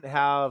just didn't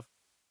have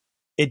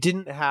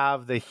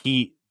the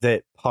heat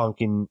that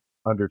Punk and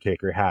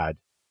Undertaker had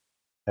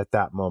at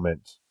that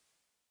moment.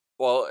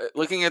 Well,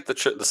 looking at the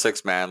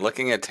 6-man,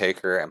 looking at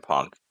Taker and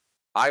Punk,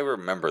 I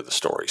remember the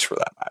stories for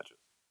that match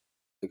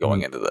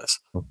going into this.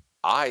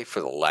 I, for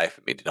the life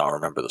of me, did not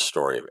remember the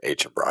story of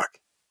H and Brock.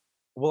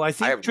 Well, I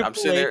think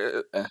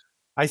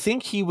I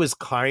think he was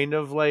kind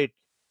of like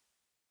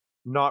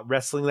not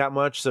wrestling that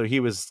much, so he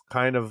was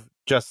kind of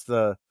just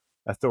the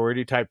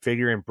authority type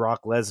figure, and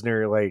Brock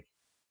Lesnar like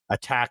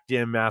attacked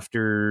him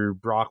after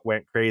Brock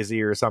went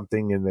crazy or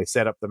something, and they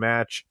set up the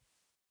match.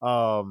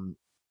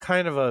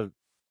 Kind of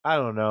I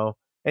don't know,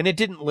 and it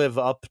didn't live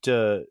up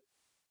to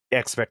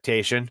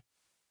expectation.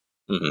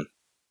 Mm-hmm.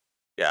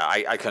 Yeah,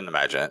 I couldn't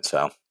imagine it.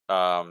 So,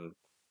 I'm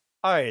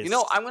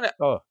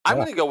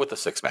gonna go with the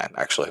 6-man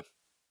actually.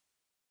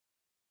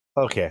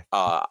 Okay.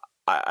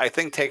 I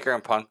think Taker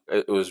and Punk,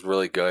 it was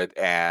really good,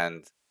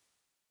 and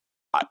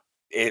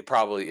it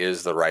probably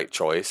is the right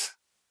choice.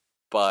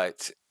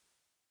 But,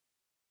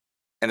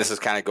 and this is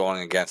kind of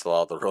going against a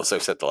lot of the rules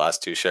I've set the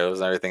last 2 shows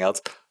and everything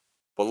else.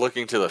 But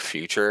looking to the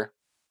future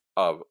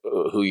of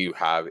who you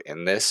have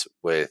in this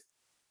with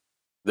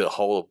the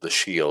whole of the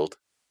Shield,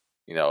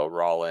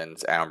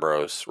 Rollins,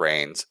 Ambrose,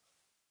 Reigns,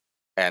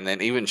 and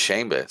then even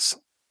Sheamus,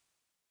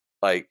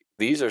 like,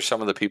 these are some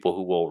of the people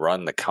who will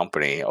run the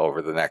company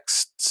over the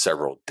next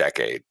several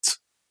decades.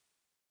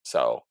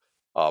 So,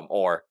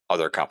 or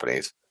other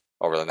companies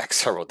over the next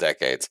several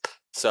decades.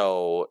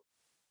 So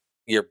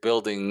you're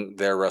building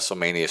their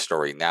WrestleMania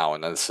story now.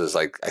 And this is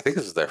I think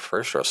this is their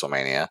first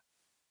WrestleMania.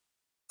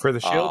 For the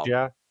Shield,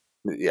 yeah.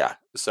 Yeah.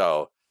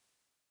 So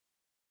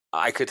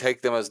I could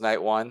take them as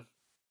night 1,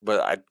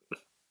 but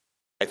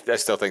I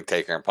still think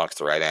Taker and Punk's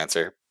the right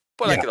answer.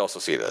 But I could also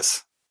see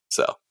this.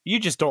 So you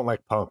just don't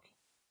like Punk.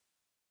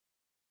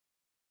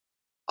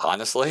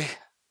 Honestly,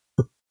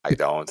 I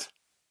don't.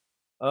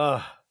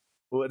 Well,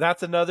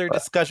 that's another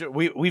discussion.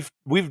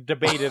 We've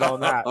debated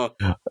on that.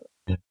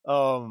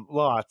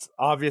 Lots.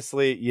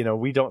 Obviously,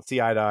 we don't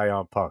see eye to eye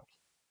on Punk.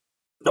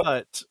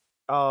 But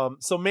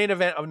so main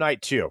event of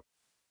night 2.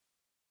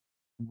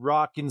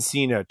 Rock and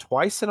Cena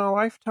twice in a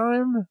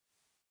lifetime.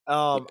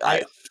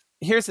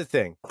 Here's the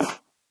thing.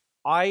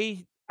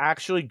 I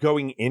actually,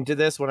 going into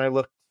this, when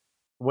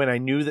I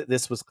knew that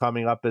this was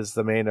coming up as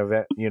the main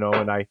event,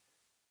 and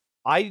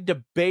I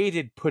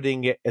debated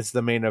putting it as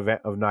the main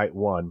event of night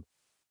 1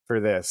 for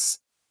this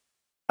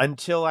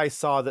until I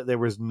saw that there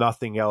was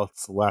nothing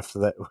else left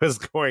that was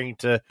going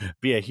to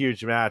be a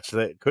huge match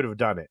that could have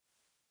done it.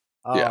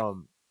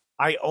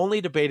 I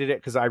only debated it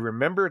because I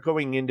remember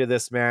going into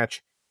this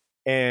match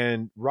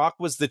and Rock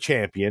was the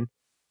champion,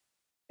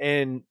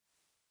 and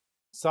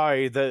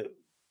the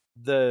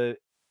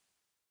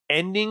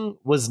ending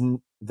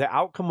the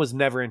outcome was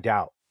never in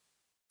doubt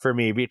for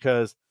me,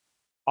 because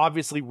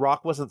obviously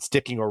Rock wasn't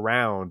sticking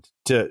around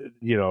to,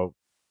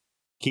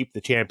 keep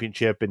the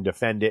championship and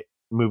defend it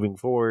moving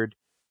forward.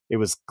 It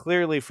was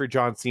clearly for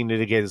John Cena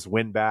to get his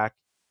win back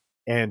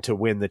and to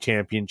win the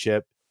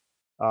championship.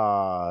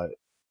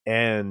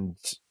 And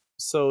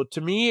so to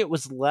me, it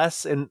was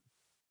less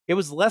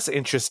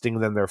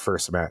interesting than their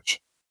first match,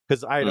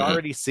 because I had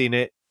already seen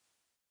it.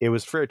 It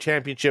was for a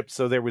championship,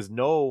 so there was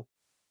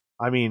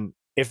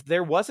if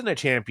there wasn't a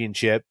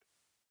championship,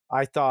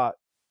 I thought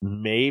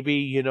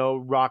maybe,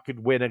 Rock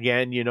could win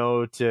again,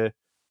 and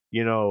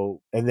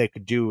they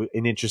could do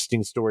an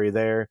interesting story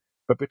there.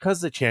 But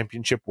because the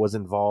championship was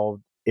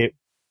involved, it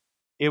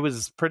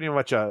was pretty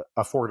much a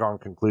foregone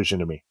conclusion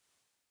to me.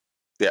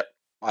 Yep,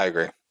 I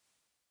agree.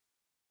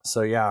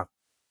 So, yeah.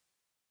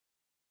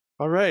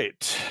 All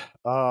right.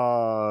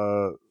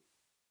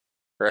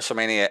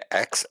 WrestleMania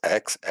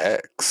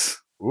XXX.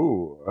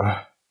 Ooh.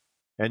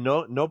 And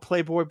no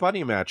Playboy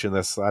Bunny match in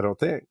this, I don't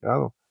think.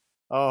 Oh.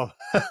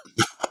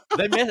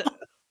 They missed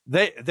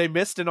they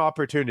missed an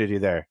opportunity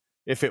there.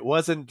 If it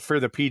wasn't for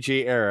the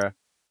PG era,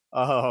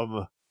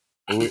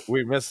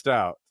 we missed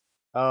out.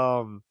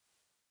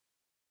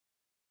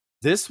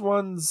 This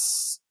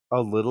one's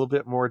a little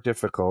bit more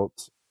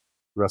difficult.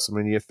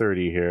 WrestleMania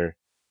 30 here.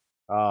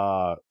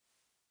 I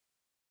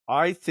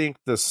think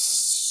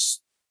this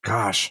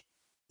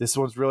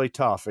one's really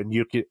tough, and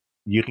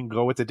you can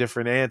go with a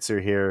different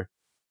answer here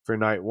for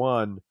night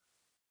one,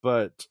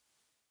 but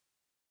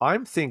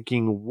I'm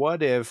thinking,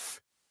 what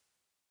if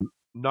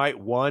night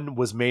one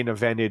was main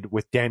evented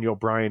with Daniel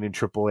Bryan and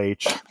Triple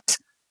H,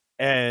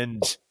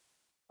 and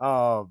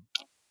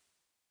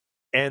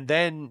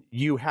then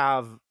you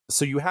have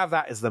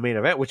that as the main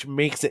event, which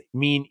makes it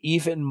mean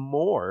even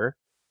more,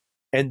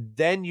 and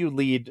then you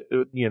lead,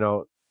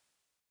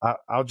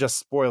 I'll just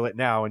spoil it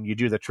now, and you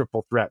do the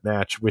triple threat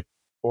match with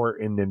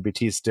Orton and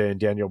Batista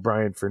and Daniel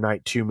Bryan for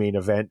night two main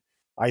event.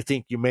 I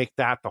think you make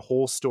that the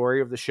whole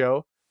story of the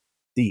show.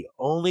 The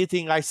only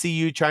thing I see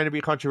you trying to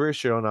be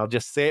controversial, and I'll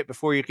just say it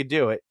before you can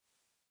do it,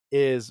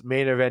 is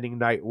main eventing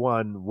night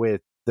one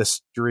with the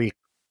streak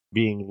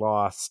being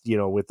lost,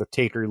 with the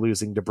Taker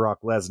losing to Brock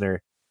Lesnar.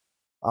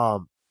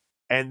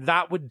 And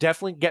that would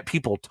definitely get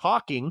people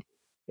talking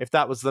if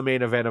that was the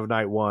main event of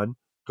night one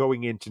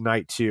going into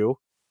night two.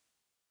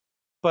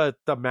 But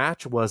the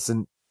match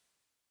wasn't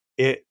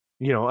it.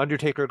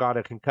 Undertaker got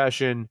a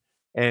concussion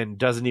and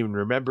doesn't even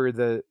remember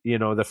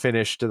the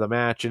finish to the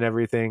match and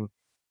everything.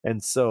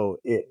 And so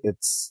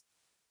it's,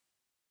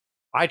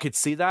 I could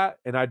see that,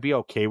 and I'd be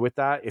okay with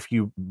that if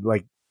you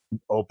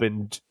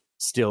opened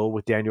still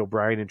with Daniel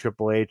Bryan and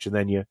Triple H, and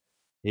then you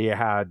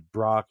had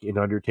Brock and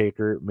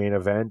Undertaker main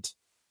event.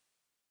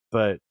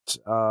 But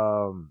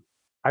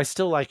I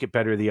still like it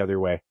better the other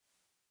way,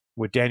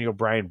 with Daniel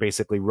Bryan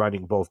basically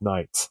running both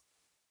nights.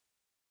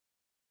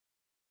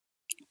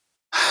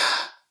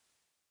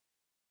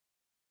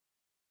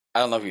 I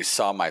don't know if you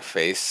saw my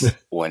face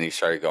when you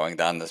started going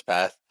down this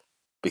path,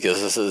 because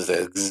this is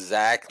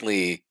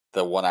exactly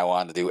the one I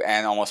wanted to do,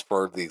 and almost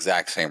for the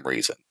exact same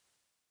reason.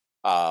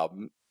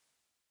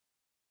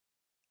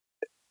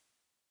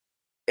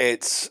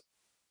 It's,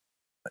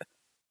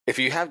 if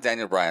you have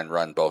Daniel Bryan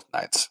run both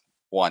nights,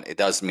 one, it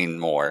does mean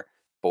more,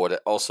 but what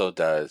it also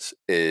does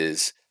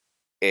is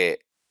it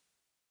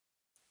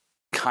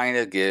kind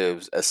of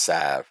gives a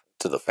salve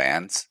to the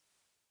fans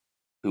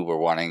who were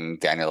wanting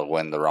Daniel to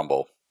win the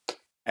Rumble,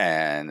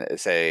 and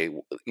say,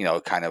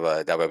 kind of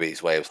a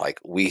WWE's way of like,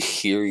 we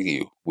hear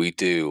you, we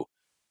do.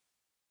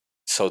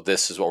 So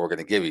this is what we're going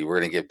to give you. We're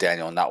going to give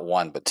Daniel not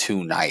one, but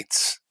two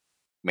nights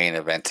main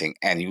eventing,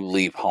 and you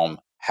leave home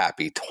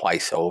happy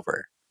twice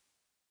over.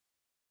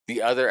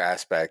 The other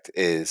aspect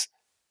is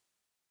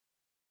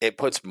it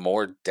puts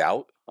more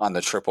doubt on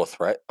the triple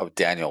threat of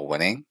Daniel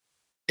winning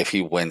if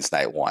he wins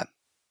night one.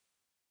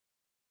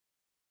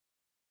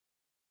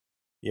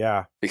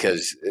 Yeah.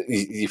 Because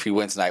if he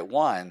wins night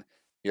one,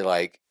 you're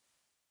like,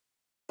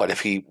 but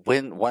if he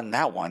won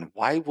that one,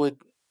 why would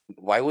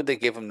they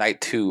give him night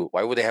two?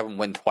 Why would they have him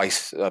win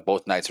twice,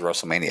 both nights of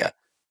WrestleMania?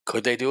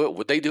 Could they do it?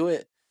 Would they do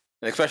it?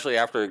 And especially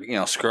after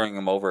screwing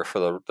him over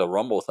for the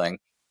Rumble thing,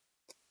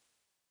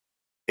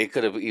 it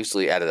could have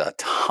easily added a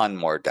ton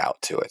more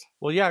doubt to it.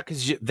 Well, yeah,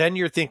 because then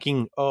you're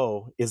thinking,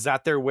 oh, is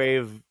that their way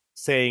of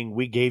saying,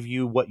 we gave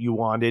you what you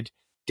wanted?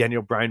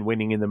 Daniel Bryan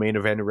winning in the main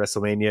event of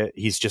WrestleMania,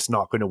 he's just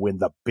not going to win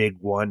the big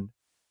one,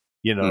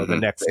 the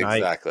next night.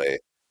 Exactly.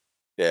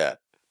 Yeah.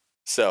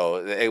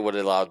 So it would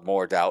have allowed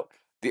more doubt.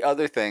 The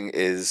other thing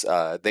is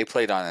they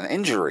played on an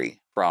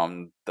injury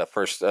from the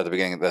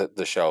beginning of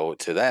the show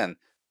to then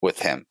with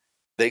him.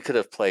 They could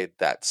have played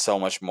that so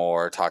much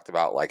more, talked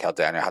about like how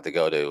Daniel had to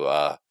go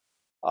to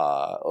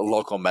a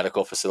local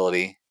medical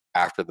facility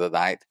after the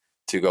night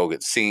to go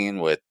get seen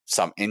with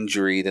some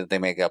injury that they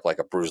make up, like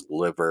a bruised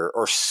liver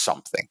or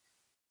something.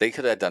 They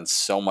could have done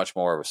so much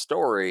more of a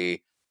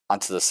story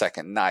onto the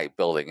second night,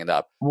 building it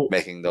up,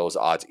 making those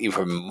odds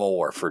even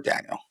more for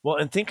Daniel. Well,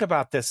 and think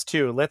about this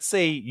too. Let's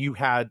say you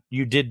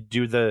did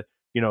do the,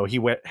 he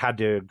had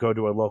to go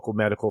to a local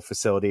medical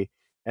facility,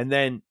 and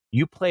then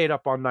you play it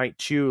up on night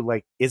two.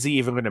 Like, is he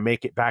even going to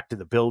make it back to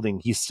the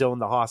building? He's still in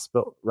the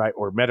hospital, right?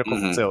 Or medical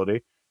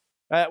facility.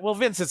 Well,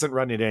 Vince isn't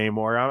running it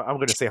anymore. I'm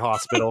going to say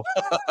hospital.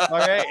 All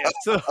right.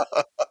 So,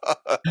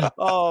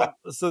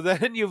 so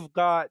then you've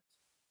got,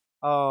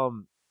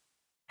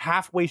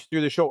 halfway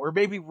through the show, or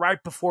maybe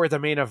right before the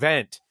main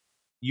event,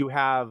 you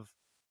have,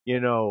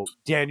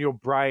 Daniel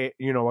Bryan,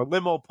 a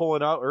limo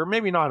pulling up, or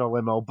maybe not a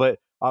limo, but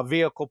a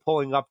vehicle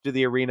pulling up to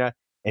the arena,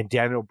 and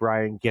Daniel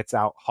Bryan gets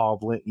out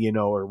hobbling,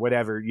 or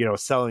whatever,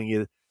 selling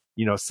it,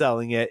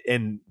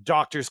 and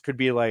doctors could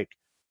be like,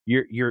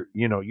 you're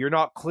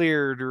not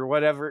cleared or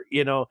whatever,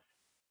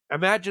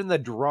 imagine the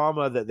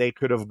drama that they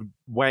could have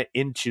went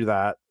into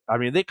that. I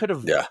mean, they could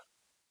have,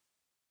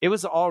 it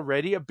was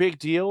already a big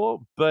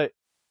deal, but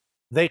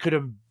they could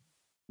have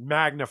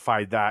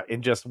magnified that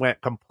and just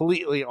went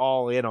completely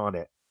all in on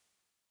it.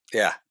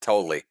 Yeah,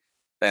 totally.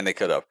 And they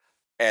could have.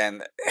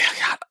 And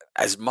God,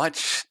 as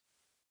much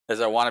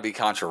as I want to be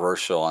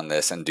controversial on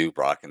this and do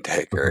Brock and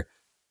Taker,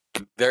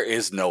 there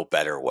is no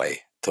better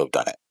way to have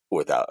done it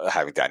without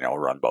having Daniel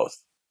run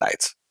both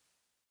nights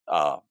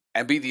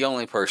and be the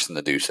only person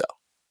to do so.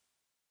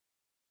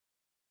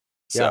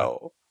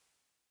 So,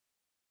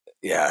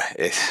 yeah.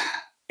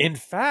 In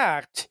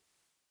fact,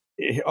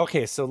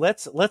 okay, so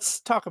let's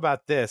talk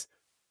about this.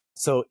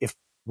 So if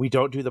we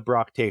don't do the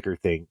Brock Taker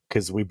thing,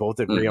 because we both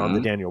agree on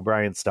the Daniel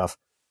Bryan stuff,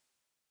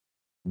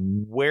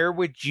 where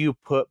would you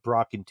put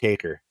Brock and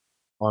Taker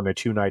on a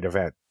 2-night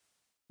event,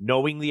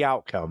 knowing the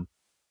outcome?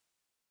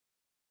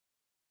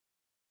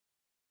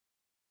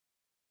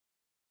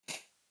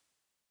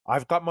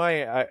 I've got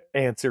my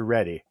answer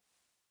ready.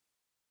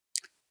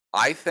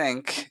 I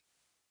think,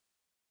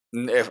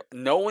 if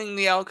knowing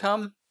the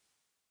outcome,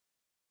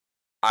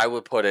 I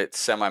would put it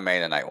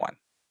semi-main at night 1.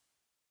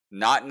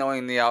 Not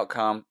knowing the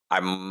outcome,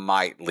 I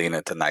might lean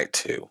it to night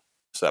 2,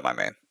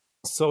 semi-main.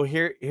 So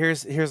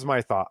here's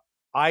my thought.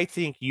 I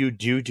think you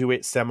do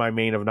it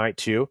semi-main of night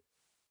 2.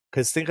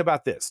 Because think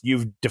about this.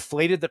 You've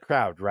deflated the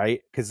crowd,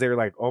 right? Because they're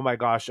like, oh my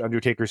gosh,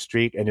 Undertaker's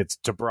streak, and it's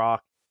to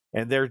Brock.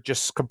 And they're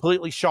just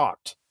completely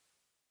shocked.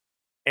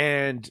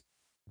 And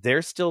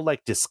they're still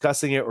like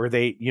discussing it, or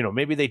they,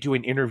 maybe they do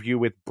an interview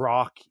with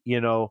Brock,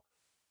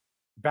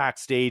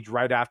 backstage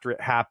right after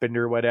it happened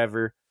or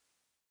whatever.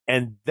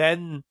 And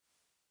then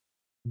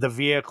the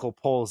vehicle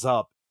pulls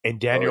up and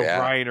Daniel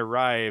Bryan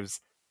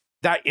arrives.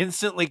 That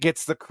instantly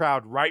gets the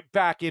crowd right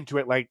back into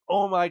it. Like,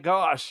 oh my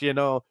gosh,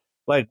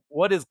 like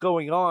what is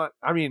going on?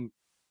 I mean,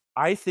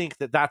 I think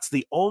that that's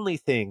the only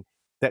thing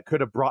that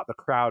could have brought the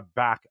crowd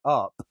back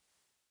up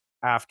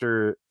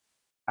after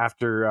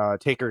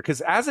Taker,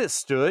 because as it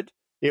stood,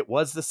 it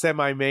was the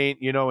semi-main,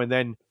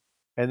 and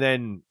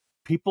then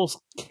people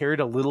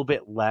cared a little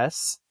bit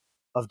less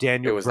of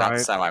Daniel Bryan. It was not the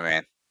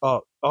semi-main.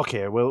 Oh,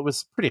 okay. Well, it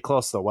was pretty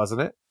close though,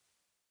 wasn't it?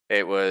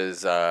 It was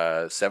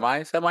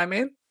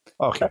semi-main.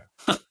 Okay.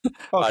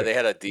 Okay. They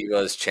had a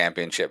Divas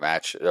Championship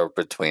match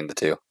between the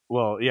two.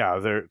 Well, yeah,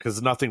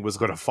 because nothing was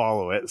going to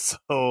follow it.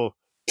 So,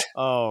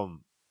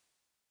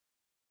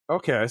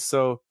 okay,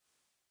 so,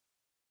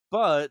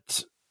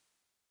 but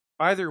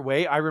either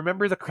way, I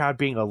remember the crowd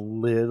being a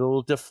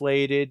little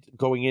deflated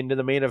going into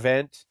the main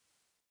event.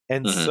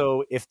 And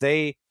so if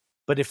they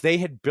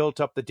had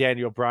built up the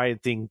Daniel Bryan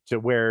thing to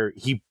where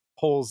he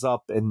pulls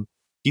up and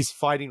he's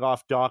fighting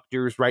off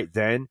doctors right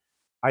then,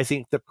 I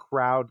think the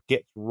crowd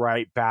gets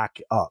right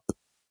back up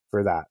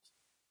for that.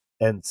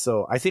 And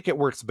so I think it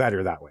works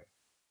better that way.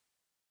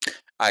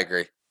 I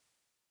agree.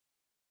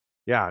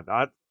 Yeah,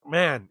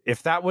 man,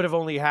 if that would have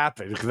only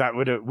happened,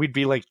 we'd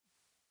be like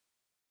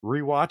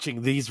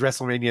rewatching these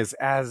WrestleManias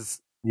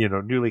as,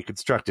 newly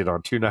constructed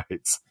on 2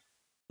 nights.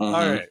 All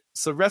right.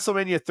 So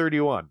WrestleMania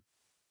 31.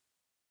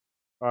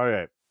 All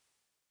right.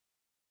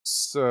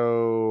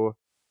 So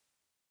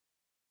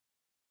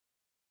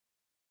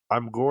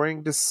I'm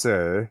going to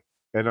say,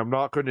 and I'm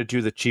not going to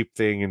do the cheap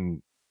thing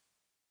and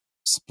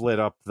split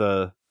up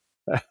the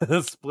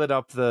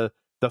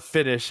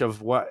finish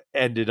of what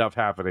ended up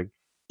happening.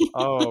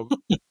 I'm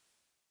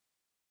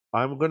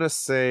going to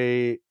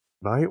say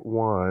night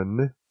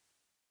 1.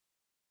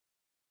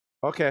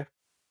 Okay.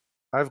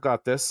 I've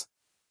got this.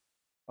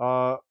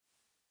 I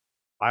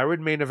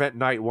would main event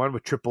night 1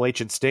 with Triple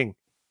H and Sting.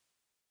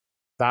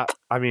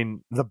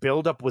 The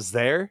buildup was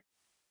there.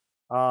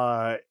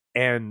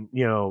 And,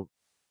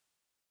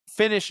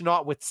 finish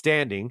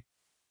notwithstanding.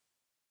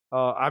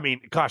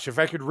 Gosh, if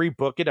I could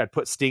rebook it, I'd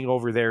put Sting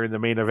over there in the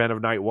main event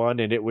of night 1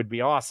 and it would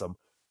be awesome.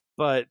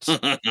 But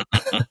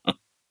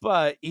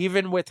but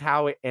even with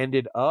how it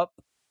ended up,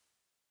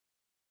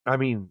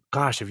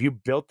 gosh, if you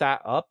built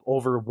that up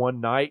over one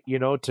night,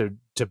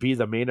 to be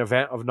the main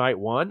event of night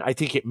 1, I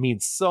think it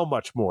means so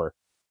much more.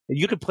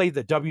 You could play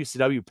the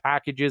WCW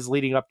packages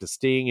leading up to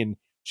Sting and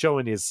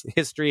showing his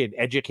history and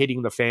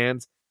educating the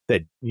fans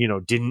that,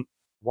 didn't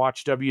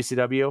watch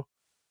WCW.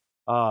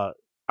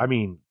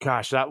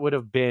 Gosh, that would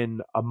have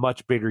been a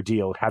much bigger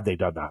deal had they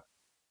done that.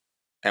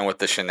 And with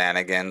the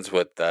shenanigans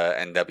with the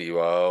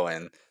NWO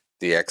and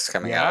DX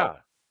coming out.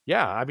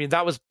 Yeah,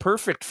 that was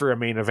perfect for a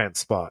main event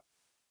spot.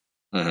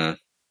 Mm-hmm.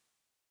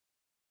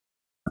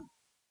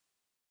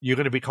 You're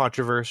going to be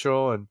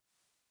controversial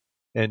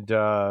and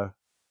go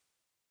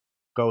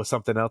with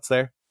something else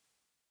there?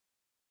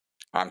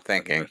 I'm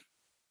thinking.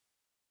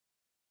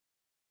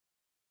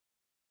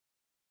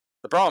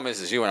 The problem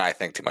is you and I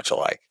think too much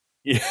alike.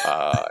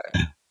 Yeah.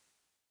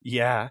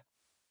 Yeah.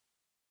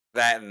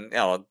 That,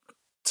 and,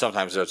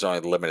 sometimes there's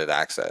only limited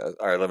access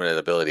or limited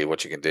ability of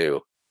what you can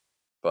do.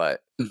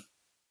 But,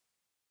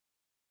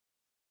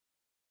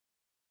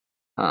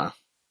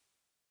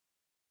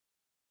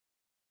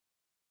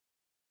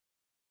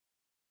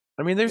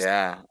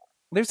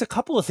 there's a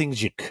couple of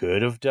things you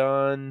could have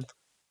done,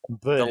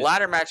 but the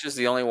ladder match is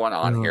the only one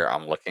on here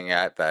I'm looking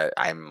at that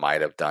I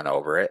might have done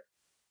over it.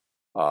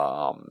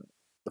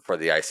 For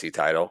the IC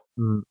title,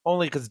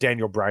 only because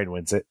Daniel Bryan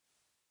wins it.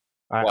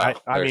 I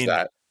there's mean,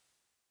 that.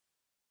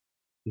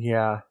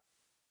 yeah,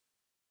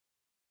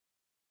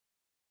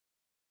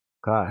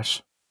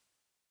 gosh.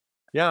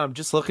 Yeah, I'm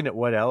just looking at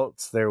what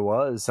else there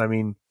was. I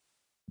mean,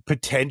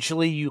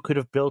 potentially you could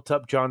have built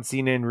up John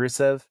Cena and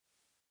Rusev,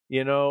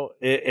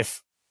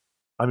 if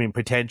I mean,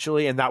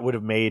 potentially, and that would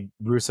have made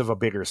Rusev a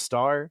bigger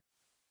star.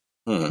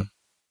 Hmm.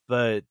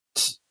 But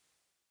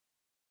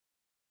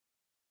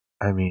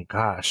I mean,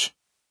 gosh,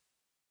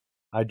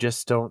 I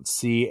just don't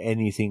see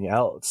anything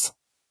else.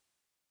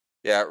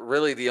 Yeah,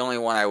 really, the only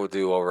one I would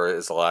do over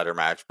is a ladder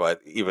match, but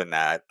even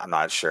that, I'm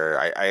not sure.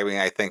 I mean,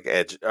 I think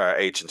H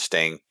and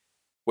Sting,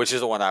 which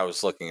is the one I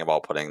was looking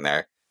about putting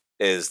there,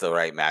 is the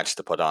right match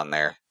to put on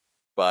there.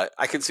 But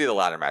I can see the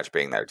ladder match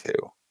being there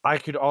too. I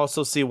could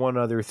also see one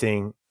other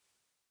thing.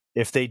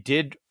 If they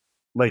did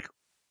like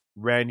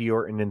Randy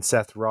Orton and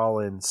Seth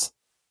Rollins,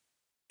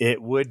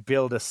 it would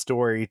build a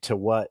story to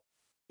what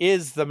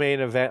is the main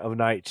event of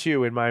night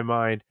 2 in my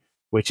mind,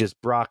 which is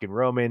Brock and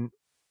Roman,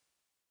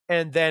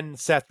 and then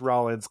Seth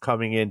Rollins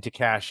coming in to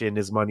cash in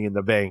his Money in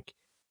the Bank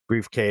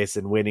briefcase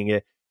and winning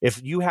it.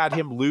 If you had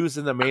him lose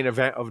in the main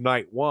event of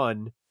night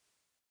 1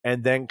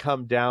 and then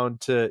come down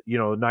to,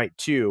 night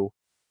 2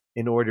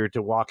 in order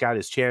to walk out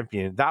as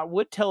champion, that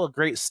would tell a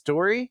great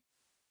story.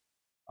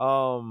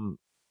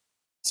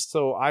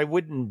 So I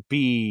wouldn't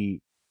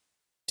be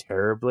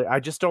terribly. I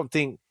don't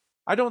think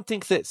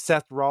that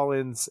Seth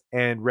Rollins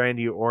and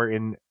Randy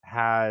Orton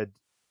had,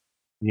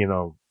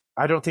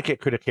 I don't think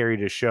it could have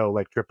carried a show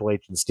like Triple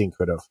H and Sting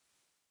could have.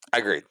 I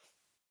agree.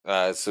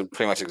 It's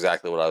pretty much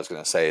exactly what I was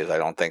going to say. Is I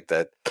don't think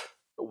that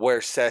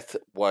where Seth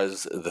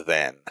was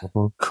then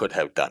could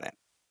have done it.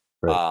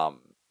 Right.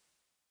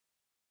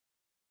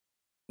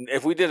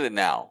 If we did it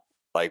now,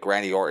 like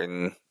Randy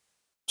Orton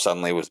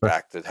suddenly was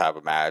back to have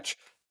a match,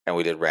 and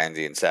we did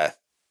Randy and Seth,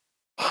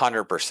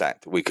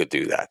 100% we could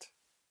do that,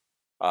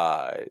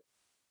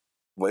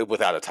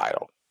 without a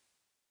title.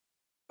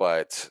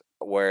 But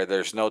where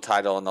there's no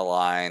title on the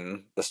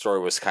line, the story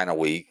was kind of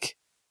weak.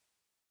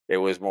 It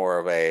was more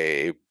of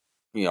a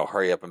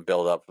hurry up and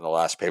build up from the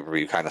last pay per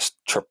view kind of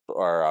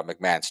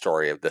McMahon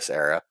story of this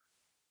era.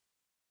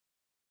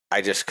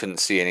 I just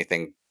couldn't see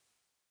anything.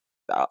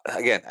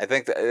 Again, I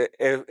think that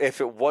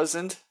if it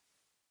wasn't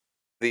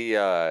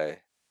the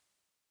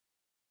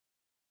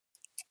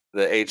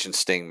H and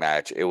Sting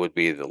match, it would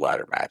be the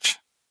ladder match.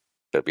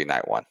 It'd be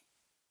night 1.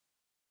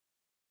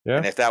 Yeah.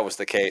 And if that was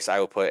the case, I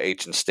would put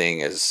H and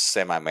Sting as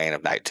semi-main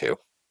of night 2.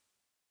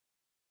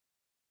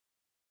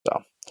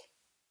 So,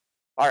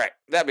 all right.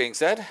 That being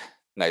said,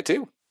 night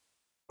 2,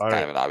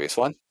 kind of an obvious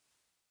one.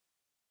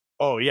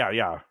 Oh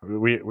yeah.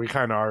 We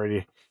kind of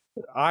already.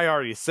 I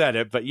already said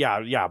it, but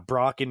yeah.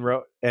 Brock and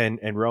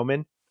and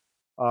Roman,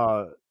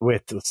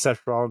 with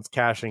Seth Rollins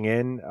cashing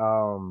in.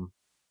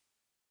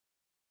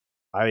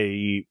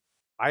 I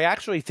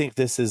actually think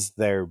this is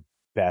their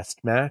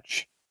best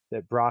match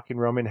that Brock and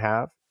Roman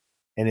have,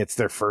 and it's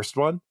their first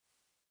one.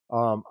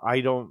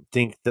 I don't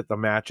think that the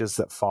matches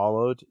that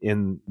followed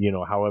in,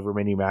 however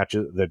many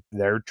matches,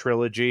 their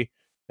trilogy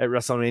at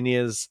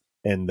WrestleManias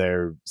and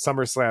their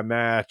SummerSlam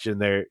match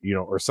and their,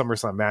 or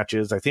SummerSlam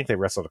matches, I think they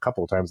wrestled a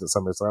couple of times at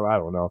SummerSlam. I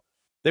don't know.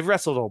 They've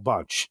wrestled a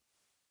bunch.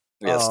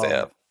 Yes, they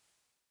have.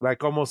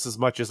 Like almost as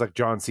much as like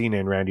John Cena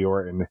and Randy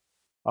Orton.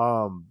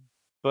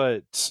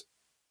 But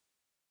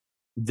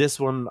this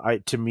one,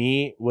 to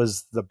me,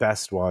 was the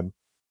best one,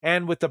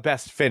 and with the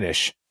best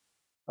finish.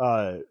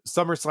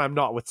 SummerSlam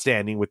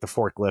notwithstanding, with the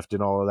forklift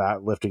and all of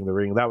that, lifting the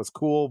ring, that was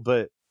cool,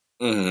 but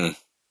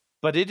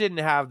but it didn't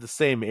have the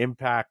same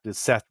impact as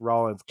Seth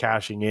Rollins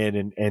cashing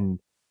in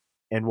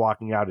and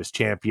walking out as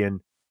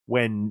champion,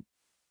 when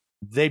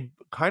they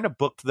kind of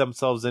booked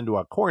themselves into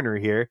a corner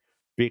here,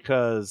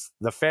 because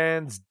the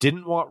fans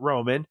didn't want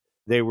Roman.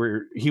 He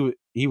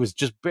was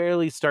just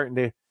barely starting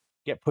to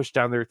get pushed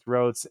down their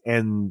throats,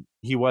 and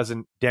he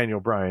wasn't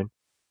Daniel Bryan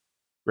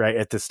right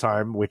at this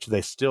time, which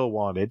they still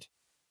wanted.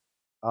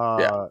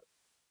 Yeah.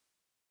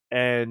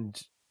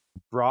 And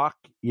Brock,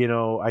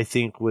 I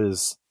think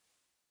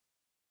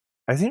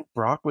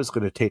Brock was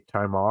going to take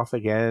time off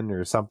again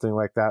or something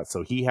like that,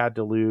 so he had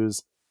to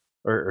lose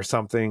or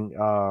something.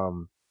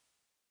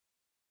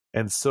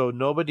 And so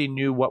nobody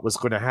knew what was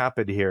going to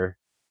happen here,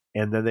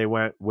 and then they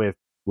went with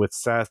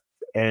Seth,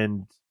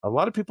 and a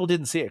lot of people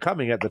didn't see it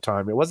coming at the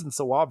time. It wasn't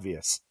so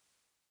obvious.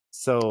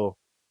 So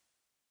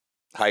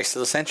Heist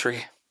of the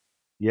century.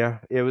 yeah,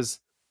 it was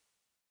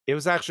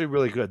actually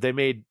really good. They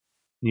made,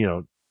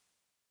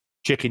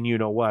 chicken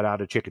what out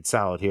of chicken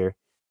salad here,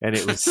 and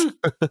it was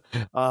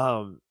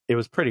it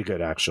was pretty good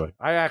actually.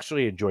 I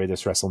actually enjoy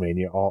this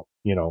WrestleMania, all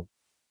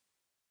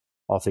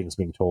things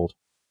being told.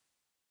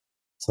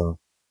 So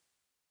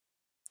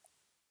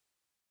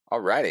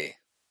Alrighty.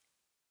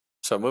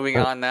 So moving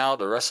on now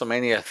to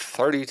WrestleMania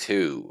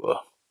 32.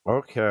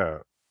 okay,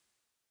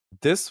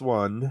 this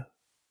one,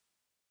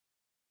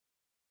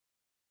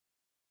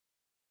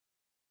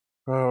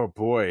 oh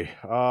boy,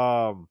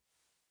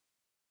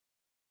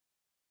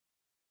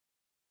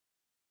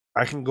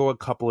 I can go a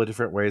couple of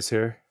different ways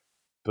here,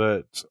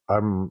 but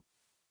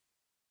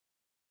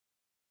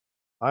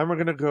I'm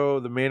going to go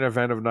the main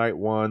event of night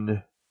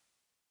 1.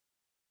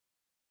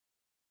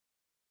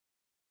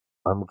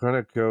 I'm going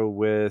to go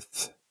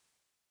with...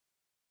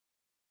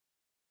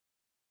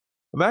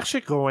 I'm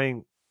actually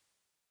going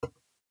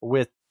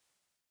with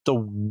the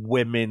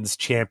women's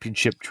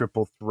championship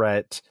triple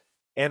threat.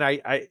 And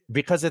I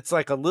because it's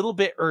like a little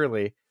bit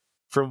early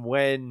from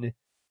when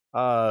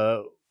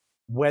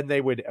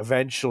they would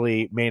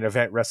eventually main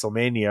event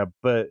WrestleMania,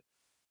 but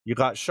you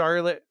got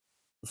Charlotte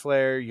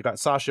Flair, you got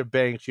Sasha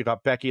Banks, you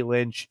got Becky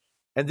Lynch,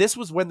 and this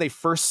was when they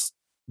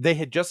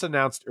had just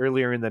announced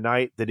earlier in the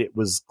night that it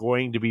was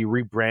going to be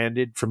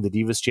rebranded from the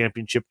Divas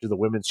Championship to the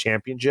Women's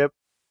Championship.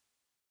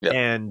 Yep.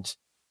 And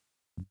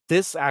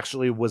this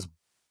actually was,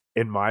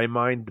 in my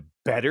mind,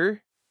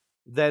 better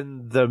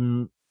than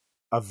the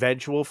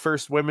eventual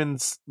first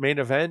women's main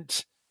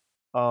event.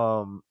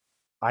 I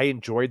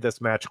enjoyed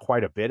this match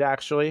quite a bit,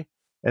 actually.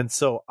 And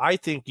so I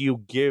think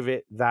you give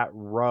it that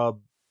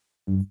rub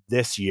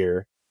this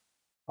year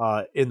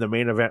in the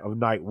main event of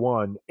night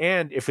 1.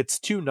 And if it's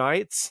 2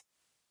 nights,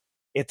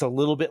 it's a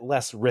little bit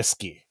less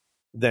risky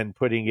than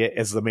putting it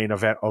as the main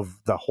event of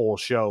the whole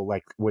show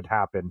like would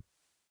happen.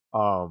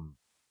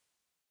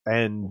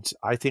 And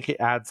I think it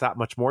adds that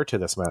much more to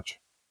this match.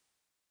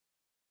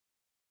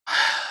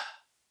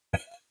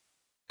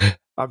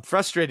 I'm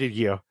frustrated,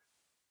 you.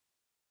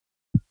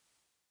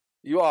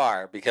 You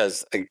are,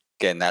 because,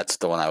 again, that's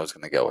the one I was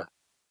going to go with.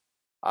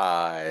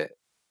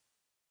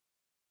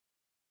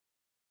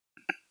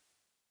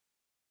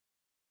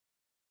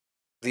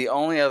 The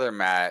only other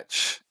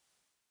match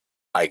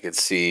I could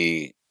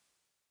see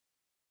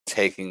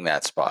taking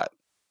that spot,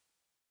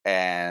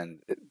 and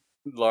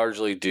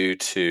largely due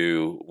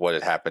to what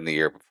had happened the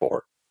year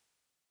before,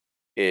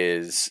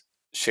 is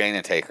Shane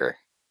and Taker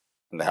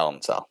in the Hell in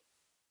a Cell.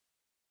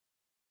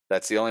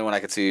 That's the only one I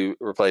could see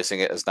replacing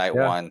it as night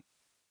 1.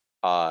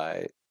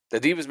 The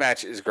Divas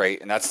match is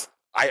great, and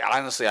I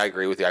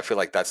agree with you. I feel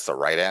like that's the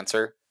right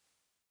answer.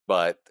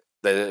 But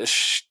the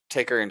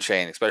Taker and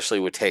Shane, especially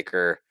with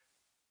Taker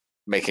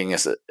making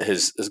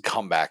his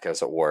comeback,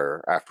 as it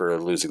were, after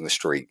losing the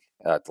streak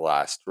at the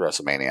last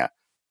WrestleMania,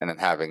 and then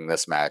having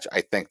this match, I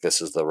think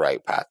this is the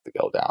right path to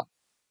go down.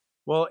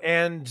 Well,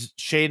 and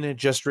Shane had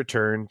just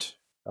returned,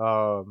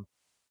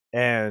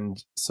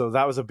 and so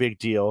that was a big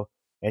deal.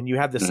 And you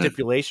had the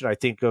stipulation, I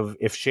think, of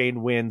if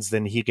Shane wins,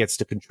 then he gets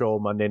to control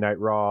Monday Night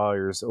Raw,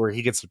 or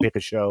he gets to pick a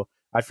show.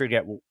 I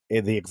forget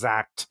the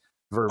exact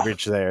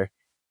verbiage there.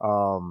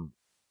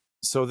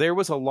 So there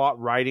was a lot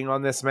riding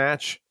on this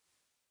match.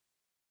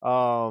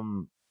 But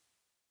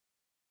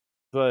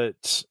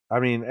I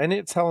mean, and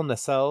it's Hell in a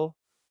Cell,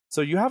 so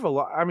you have a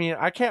lot. I mean,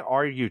 I can't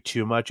argue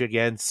too much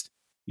against,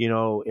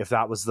 if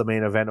that was the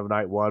main event of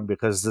night 1,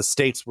 because the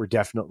stakes were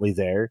definitely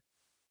there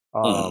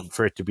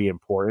for it to be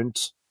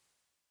important.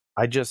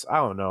 I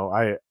don't know.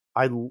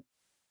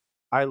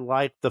 I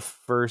like the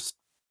first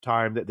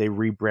time that they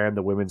rebrand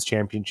the women's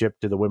championship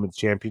to the women's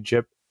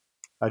championship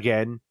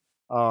again.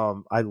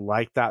 I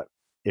like that.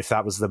 If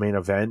that was the main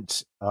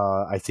event,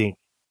 I think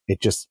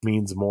it just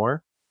means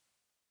more.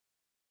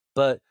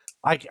 But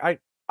I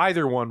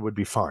either one would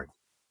be fine.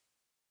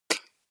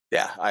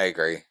 Yeah, I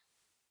agree.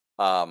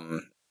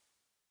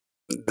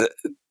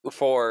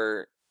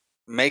 For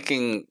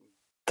making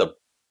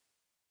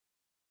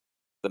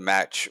the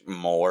match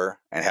more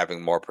and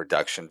having more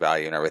production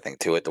value and everything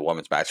to it, the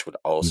women's match would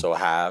also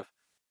have.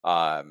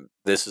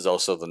 This is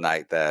also the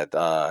night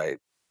that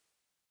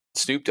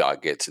Snoop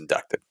Dogg gets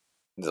inducted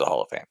into the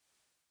Hall of Fame,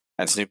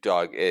 and Snoop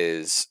Dogg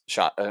is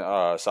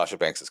Sasha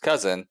Banks'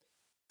 cousin.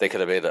 They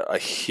could have made a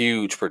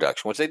huge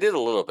production, which they did a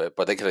little bit,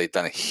 but they could have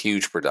done a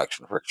huge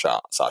production for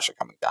Sasha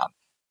coming down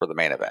for the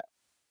main event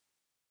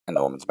in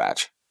the women's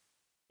match.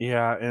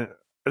 Yeah, and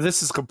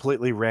this is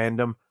completely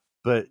random,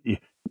 but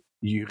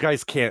you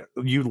guys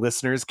you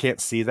listeners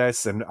can't see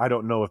this, and I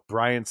don't know if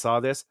Brian saw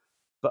this,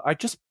 but I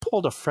just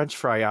pulled a French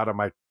fry out of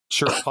my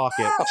shirt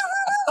pocket.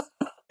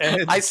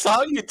 And I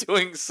saw you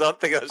doing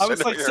something. I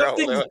was like,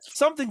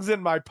 something's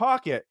in my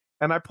pocket,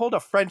 and I pulled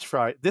a French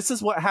fry. This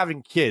is what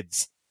having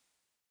kids.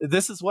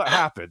 This is what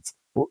happens.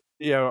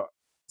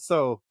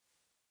 So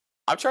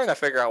I'm trying to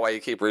figure out why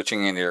you keep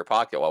reaching into your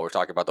pocket while we're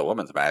talking about the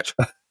women's match.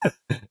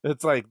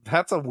 It's like,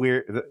 that's a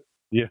weird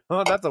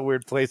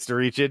place to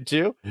reach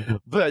into.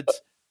 But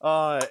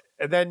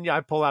and then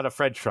I pull out a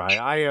French fry.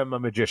 I am a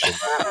magician.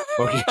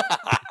 Okay.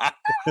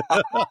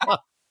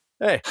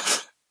 Hey,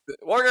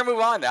 we're gonna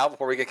move on now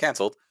before we get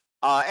canceled.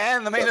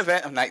 And the main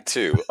event of night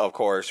 2, of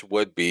course,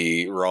 would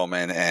be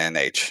Roman and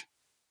H.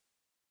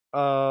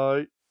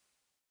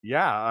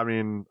 Yeah, I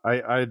mean,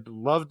 I'd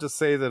love to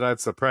say that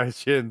I'd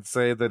surprise you and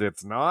say that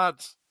it's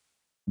not,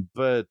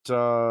 but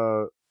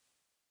I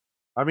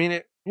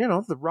mean,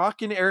 The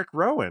Rock and Eric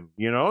Rowan,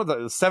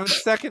 the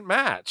 7-second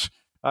match.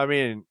 I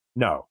mean,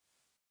 no,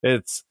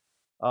 it's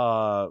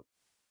number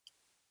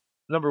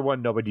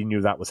one, nobody knew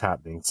that was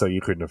happening, so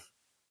you couldn't have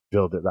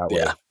built it that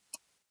way.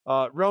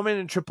 Roman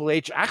and Triple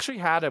H actually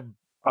had a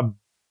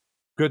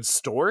good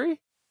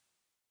story,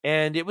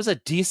 and it was a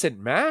decent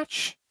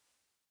match.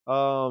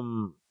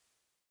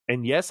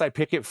 and yes, I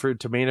pick it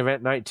to main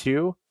event night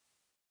 2,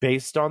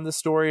 based on the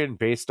story and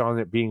based on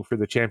it being for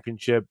the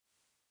championship.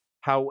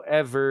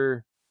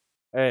 However,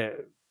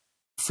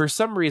 for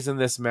some reason,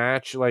 this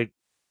match, like,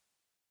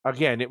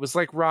 again, it was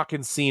like Rock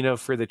and Cena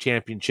for the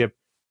championship.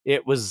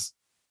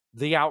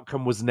 The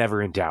outcome was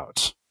never in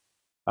doubt.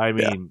 I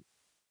mean,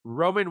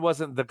 Roman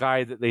wasn't the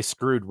guy that they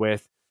screwed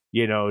with,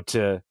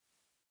 to,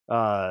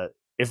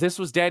 if this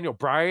was Daniel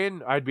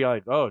Bryan, I'd be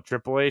like, oh,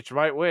 Triple H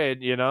might win,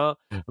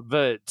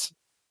 but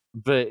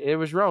it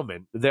was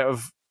Roman.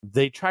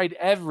 They tried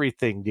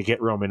everything to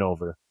get Roman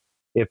over.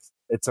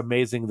 It's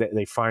amazing that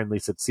they finally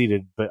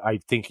succeeded, but I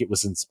think it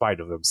was in spite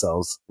of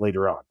themselves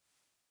later on.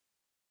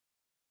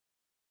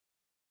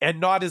 And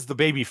not as the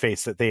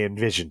babyface that they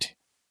envisioned.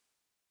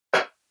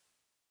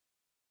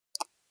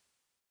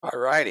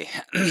 Alrighty.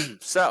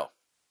 So,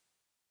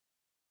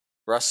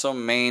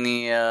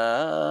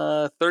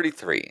 WrestleMania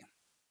 33.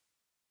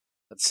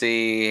 Let's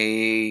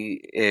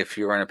see if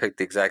you're going to pick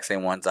the exact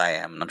same ones I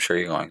am, and I'm sure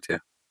you're going to.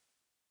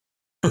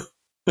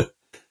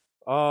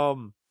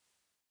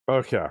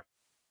 Okay.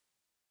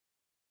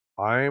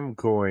 I'm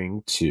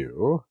going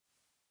to...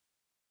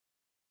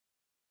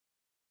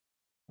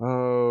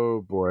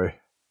 Oh, boy.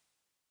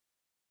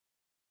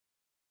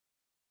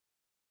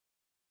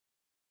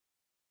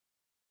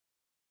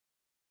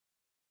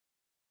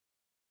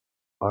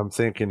 I'm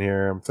thinking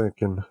here.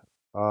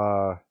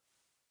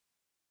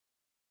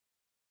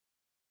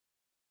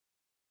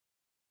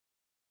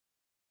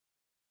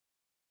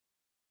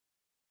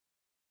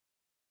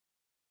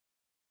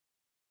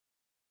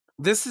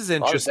 This is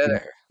interesting.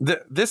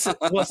 This is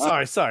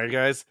well. Sorry,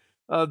 guys.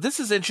 This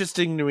is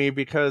interesting to me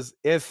because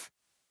if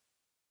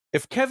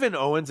Kevin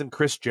Owens and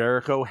Chris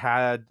Jericho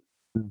had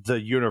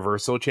the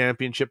Universal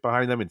Championship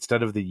behind them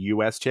instead of the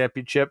U.S.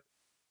 Championship,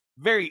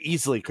 very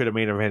easily could have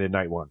main evented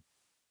night 1,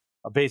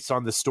 based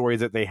on the story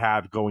that they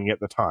had going at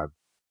the time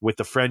with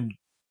the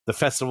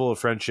Festival of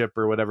Friendship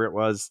or whatever it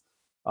was.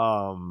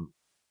 But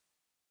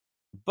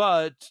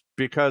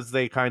because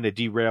they kind of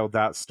derailed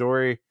that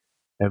story,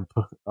 and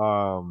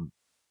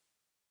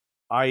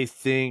I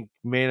think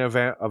main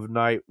event of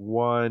night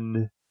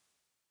 1,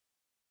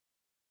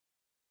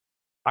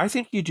 I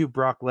think you do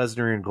Brock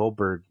Lesnar and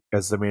Goldberg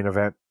as the main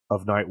event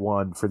of night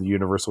 1 for the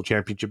Universal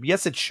Championship.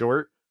 Yes, it's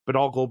short, but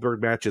all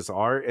Goldberg matches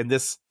are, and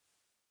this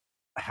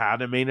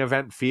had a main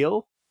event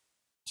feel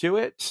to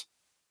it.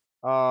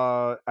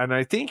 And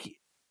I think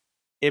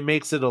it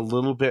makes it a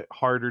little bit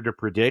harder to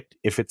predict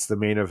if it's the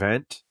main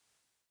event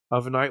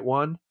of night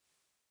 1.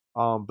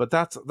 But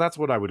that's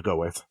what I would go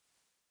with.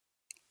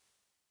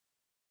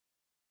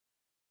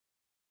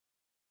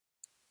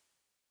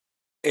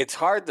 It's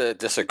hard to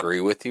disagree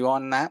with you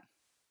on that,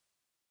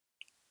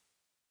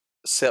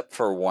 except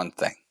for one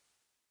thing.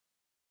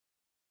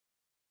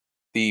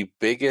 The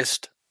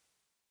biggest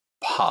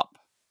pop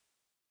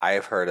I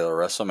have heard of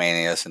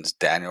WrestleMania since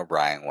Daniel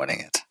Bryan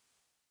winning it.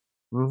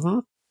 Mm-hmm.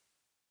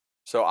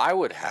 So I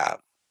would have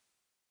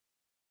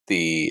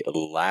the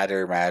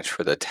ladder match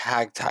for the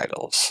tag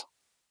titles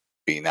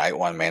be night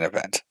 1 main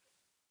event.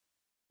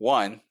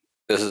 One,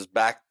 this is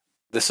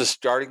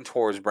starting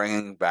towards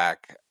bringing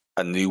back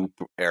a new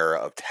era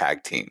of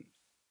tag team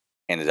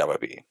in the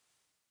WWE.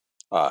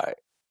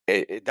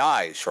 It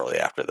dies shortly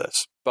after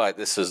this, but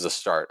this is the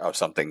start of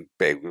something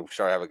big. We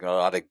start having a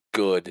lot of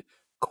good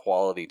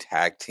quality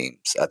tag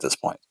teams at this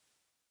point.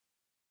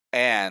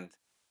 And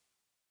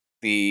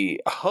the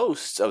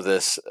hosts of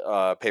this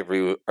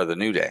pay-per-view are the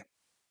New Day.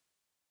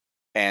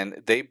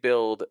 And they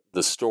build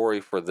the story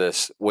for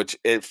this, which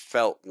it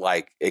felt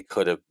like it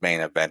could have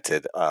main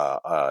evented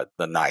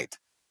the night,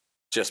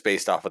 just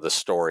based off of the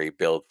story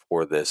build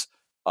for this.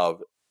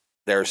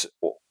 Initially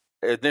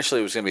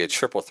it was going to be a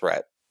triple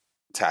threat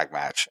tag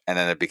match, and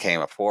then it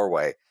became a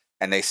 4-way,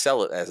 and they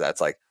sell it as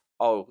that's like,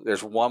 oh,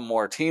 there's one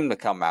more team to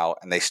come out,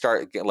 and they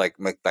start like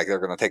they're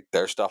going to take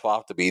their stuff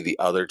off to be the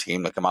other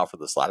team to come out for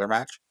this ladder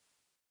match,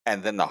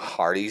 and then the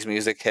Hardys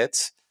music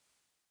hits,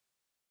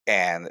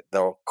 and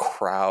the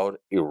crowd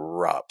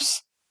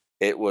erupts.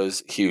 It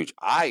was huge.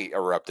 I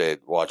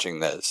erupted watching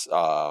this.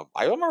 I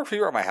don't remember if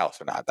you were at my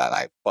house or not that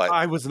night, but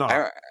I was not.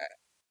 I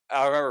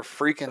remember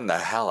freaking the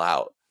hell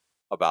out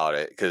about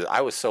it because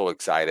I was so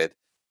excited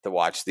to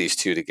watch these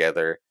two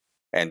together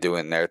and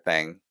doing their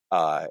thing.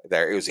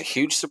 It was a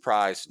huge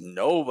surprise.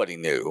 Nobody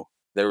knew.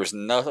 There was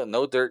nothing,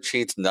 no dirt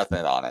sheets,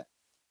 nothing on it.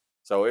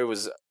 So it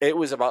was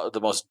about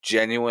the most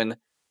genuine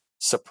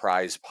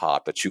surprise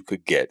pop that you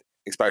could get,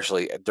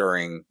 especially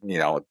during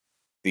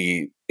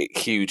the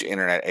huge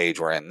internet age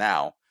we're in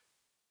now.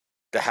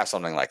 To have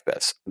something like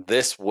this,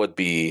 this would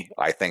be,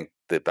 I think,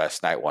 the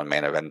best night 1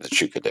 main event that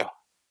you could do.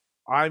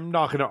 I'm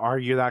not going to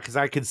argue that because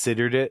I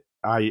considered it.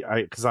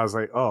 Because I was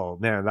like, oh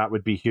man, that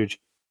would be huge.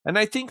 And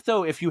I think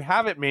though, if you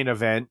have it main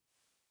event,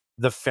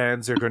 the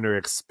fans are going to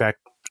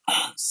expect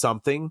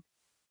something,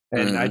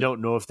 and I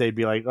don't know if they'd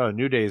be like, oh,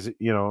 New Day's,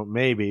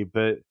 maybe,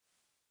 but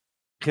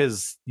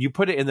because you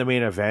put it in the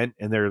main event,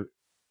 and they're,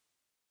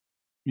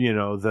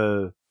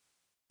 the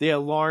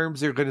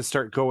alarms are going to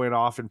start going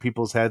off in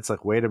people's heads.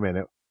 Like, wait a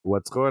minute,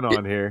 what's going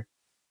on here?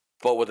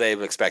 But would they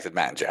have expected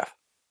Matt and Jeff?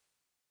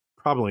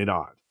 Probably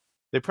not.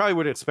 They probably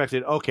would have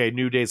expected, okay,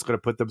 New Day's going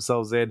to put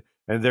themselves in,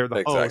 and they're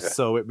the Exactly. host,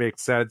 so it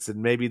makes sense,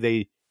 and maybe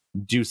they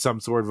do some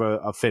sort of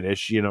a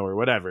finish, or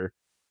whatever.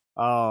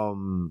 But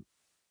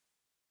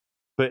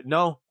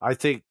no, I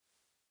think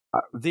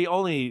the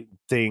only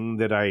thing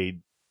that I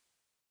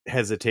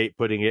hesitate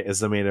putting it as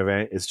the main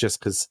event is just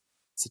because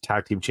it's the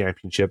tag team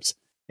championships,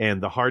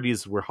 and the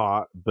Hardys were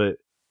hot, but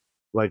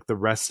like the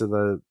rest of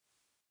the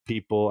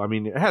people, I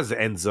mean, it has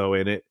Enzo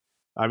in it.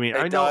 I mean,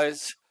 I It know.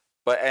 does,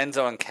 but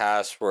Enzo and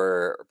Cass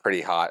were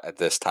pretty hot at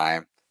this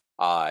time.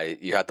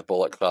 You had the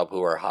Bullet Club who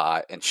were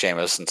hot, and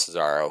Sheamus and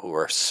Cesaro who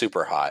were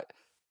super hot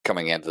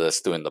coming into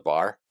this doing the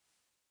bar.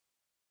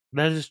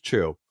 That is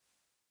true.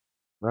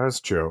 That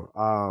is true.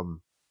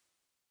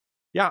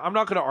 Yeah, I'm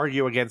not going to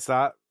argue against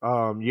that.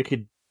 You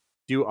could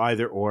do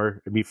either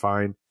or; it'd be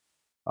fine.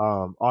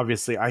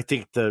 Obviously, I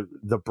think the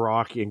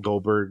Brock and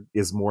Goldberg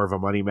is more of a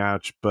money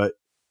match, but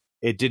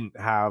it didn't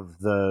have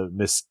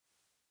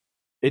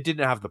it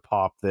didn't have the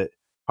pop that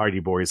Hardy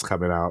Boys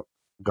coming out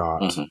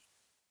got. Mm-hmm.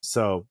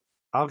 So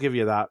I'll give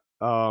you that.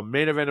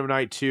 Main event of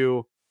night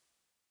 2.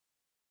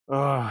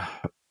 I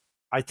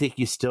think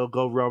you still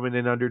go Roman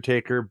and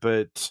Undertaker,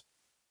 but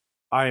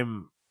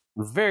I'm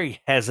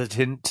very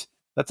hesitant.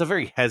 That's a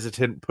very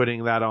hesitant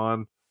putting that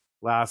on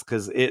last,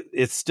 because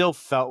it still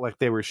felt like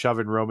they were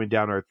shoving Roman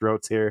down our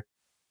throats here,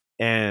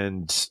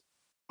 and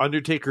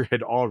Undertaker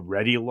had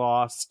already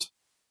lost,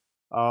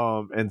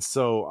 and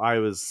so I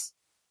was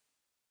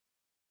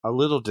a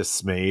little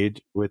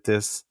dismayed with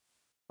this.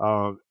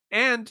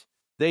 And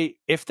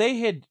if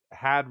they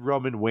had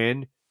Roman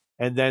win,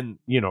 and then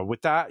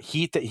with that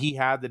heat that he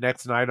had the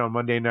next night on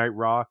Monday Night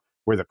Raw,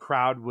 where the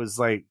crowd was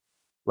like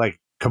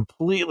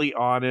completely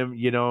on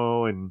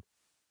him,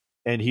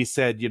 and he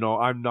said,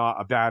 I'm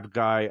not a bad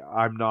guy,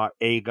 I'm not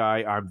a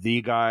guy, I'm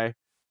the guy.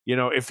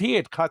 If he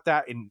had cut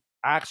that and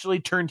actually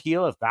turned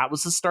heel, if that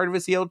was the start of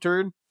his heel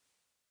turn,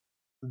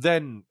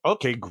 then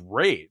okay,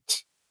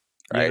 great.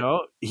 Right.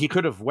 He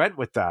could have went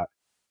with that.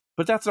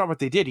 But that's not what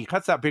they did. He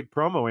cuts that big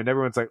promo and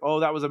everyone's like, oh,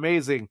 that was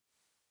amazing.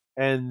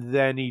 And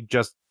then he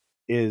just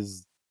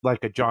is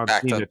like a John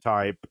Cena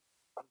type.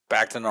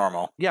 Back to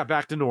normal. Yeah,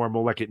 back to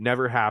normal, like it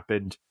never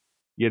happened.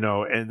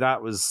 And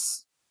that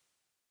was,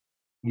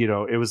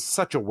 it was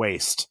such a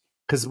waste.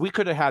 Because we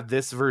could have had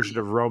this version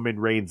of Roman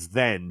Reigns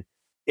then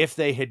if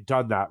they had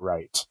done that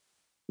right.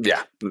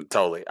 Yeah,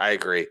 totally. I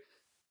agree.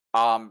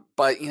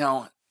 But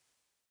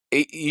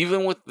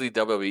even with the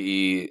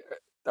WWE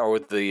or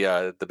with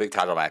the big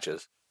title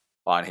matches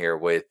on here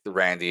with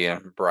Randy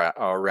and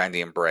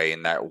Bray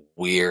and that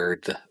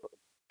weird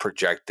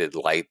projected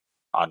light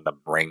on the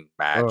ring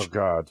match. Oh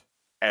God.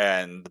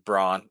 And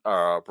Brock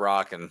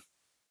and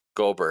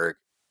Goldberg,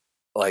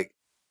 like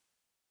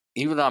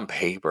even on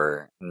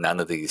paper, none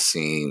of these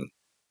seem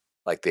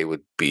like they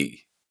would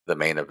be the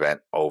main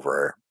event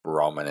over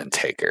Roman and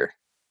Taker.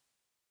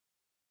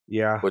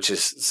 Yeah. Which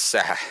is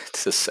sad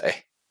to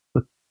say.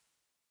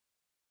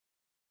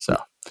 So.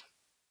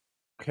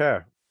 Okay.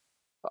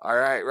 All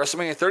right,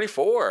 WrestleMania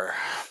 34.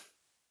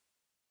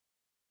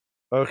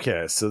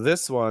 Okay, so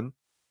this one's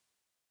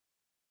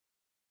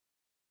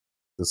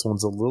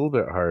a little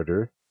bit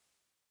harder.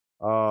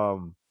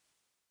 I'm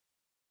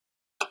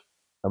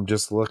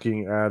just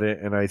looking at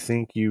it, and I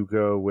think you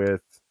go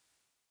with,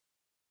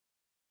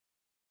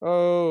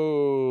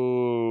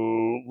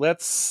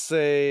 let's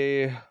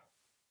say,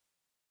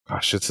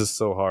 gosh, this is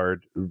so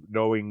hard,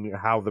 knowing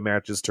how the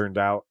matches turned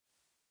out.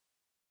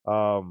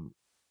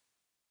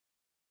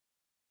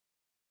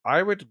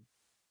 I would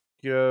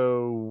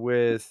go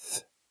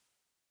with,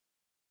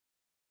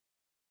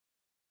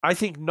 I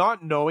think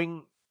not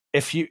knowing,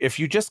 if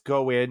you just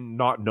go in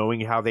not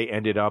knowing how they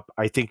ended up,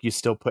 I think you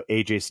still put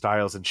AJ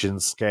Styles and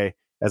Shinsuke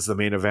as the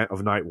main event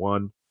of night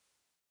 1.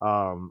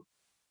 And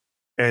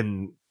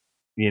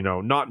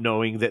not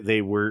knowing that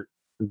they were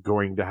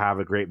going to have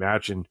a great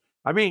match. And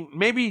I mean,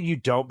 maybe you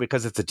don't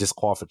because it's a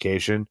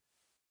disqualification.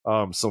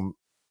 So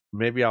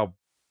maybe no,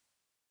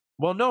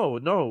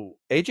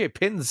 AJ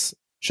pins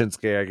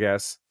Shinsuke, I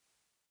guess.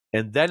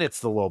 And then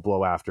it's the low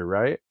blow after,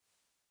 right?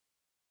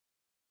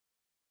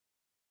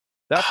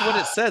 That's what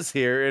it says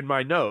here in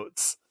my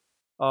notes.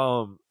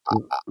 I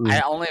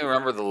only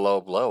remember the low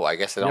blow. I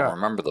guess I don't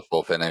remember the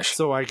full finish.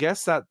 So I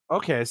guess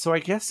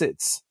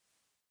it's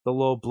the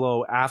low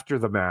blow after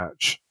the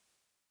match.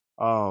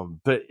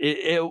 But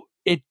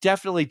it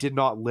definitely did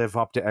not live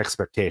up to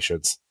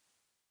expectations.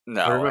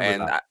 No,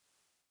 and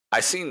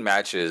I've seen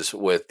matches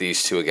with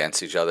these two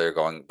against each other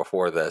going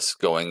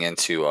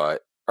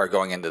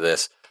into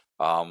this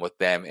with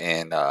them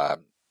in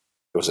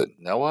was it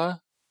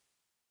Noah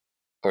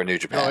or New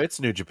Japan? No, it's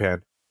New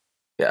Japan.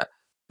 Yeah,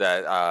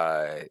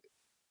 that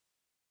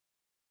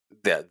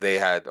they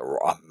had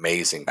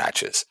amazing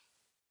matches,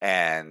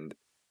 and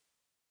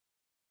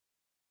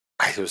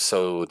I was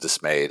so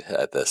dismayed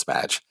at this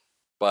match.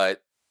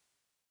 But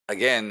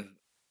again,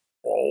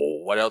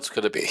 what else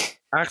could it be?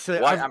 Actually,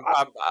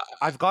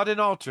 I've got an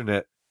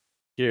alternate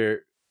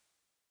here.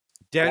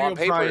 Daniel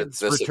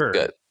Bryan's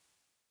return.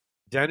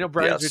 Daniel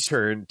Bryan's Yes.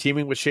 return,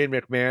 teaming with Shane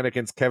McMahon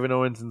against Kevin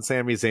Owens and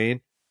Sami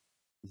Zayn,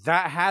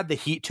 that had the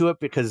heat to it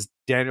because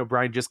Daniel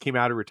Bryan just came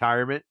out of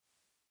retirement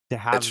to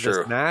It's have this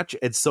true. match.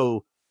 And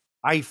so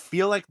I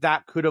feel like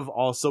that could have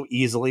also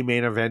easily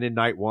main evented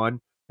night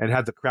one and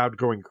had the crowd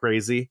going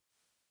crazy.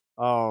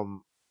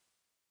 So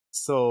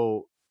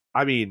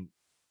I mean,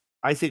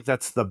 I think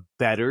that's the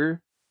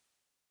better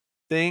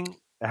thing.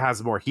 It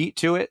has more heat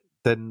to it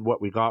than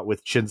what we got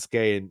with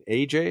Shinsuke and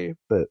AJ,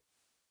 but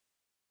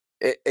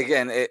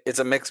It's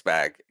a mixed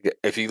bag.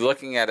 If you're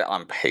looking at it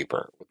on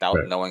paper without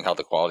right. knowing how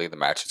the quality of the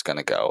match is going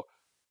to go,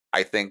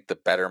 I think the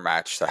better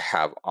match to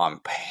have on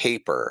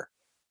paper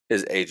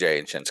is AJ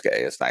and Shinsuke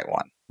as night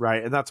one.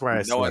 Right, and that's why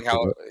I Knowing selected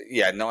how,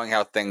 it. knowing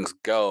how things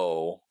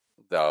go,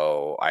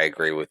 though, I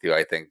agree with you.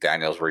 I think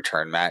Daniel's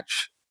return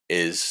match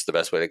is the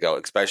best way to go,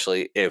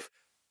 especially if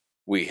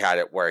we had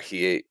it where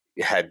he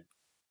had,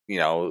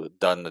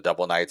 done the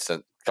double nights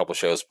and a couple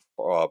shows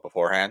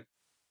beforehand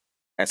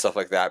and stuff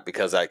like that,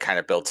 because that kind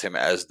of built him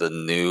as the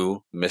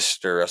new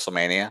Mr.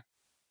 WrestleMania.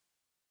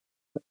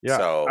 Yeah,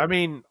 So I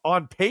mean,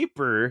 on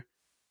paper,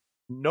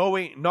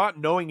 not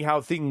knowing how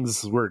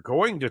things were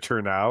going to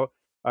turn out,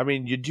 I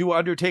mean, you do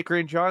Undertaker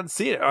and John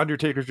Cena,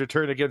 Undertaker's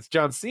return against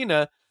John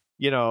Cena,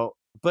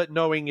 but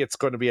knowing it's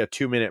going to be a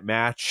 2-minute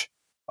match,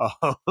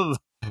 um,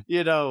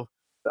 you know,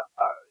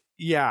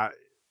 yeah,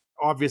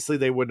 obviously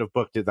they wouldn't have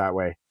booked it that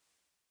way.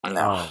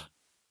 no.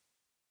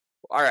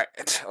 All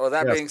right. Well,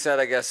 that Yes. being said,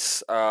 I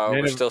guess Man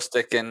we're of- still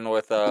sticking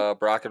with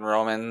Brock and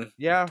Roman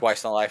Yeah,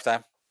 twice in a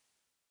lifetime.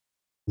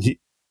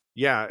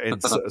 yeah,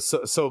 and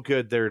so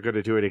good they're going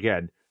to do it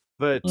again.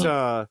 But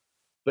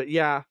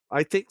yeah,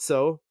 I think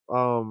so.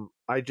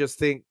 I just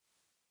think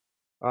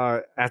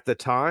at the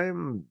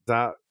time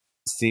that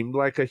seemed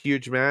like a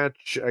huge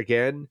match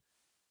again,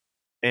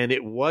 and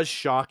it was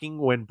shocking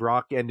when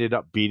Brock ended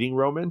up beating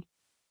Roman.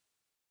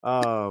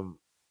 Um,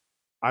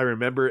 I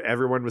remember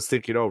everyone was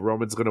thinking, "Oh,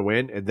 Roman's going to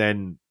win," and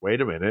then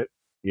wait a minute,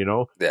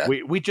 Yeah.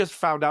 we just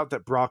found out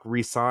that Brock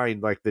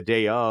re-signed like the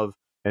day of,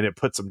 and it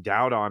put some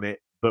doubt on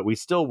it. But we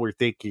still were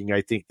thinking,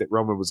 I think, that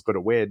Roman was going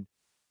to win,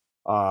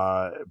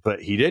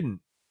 but he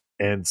didn't,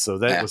 and so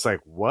then it Yeah. was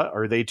like, what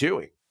are they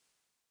doing?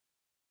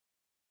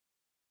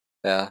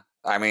 Yeah.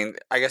 I mean,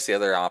 I guess the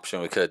other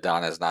option we could have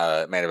done as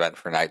not a main event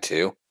for night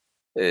two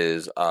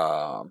is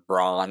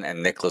Braun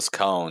and Nicholas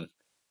Cone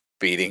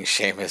beating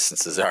Sheamus and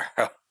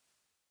Cesaro.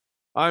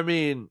 I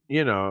mean,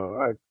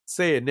 I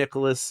say a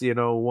Nicholas,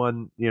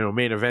 won,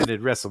 main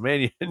evented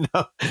WrestleMania.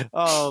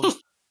 No,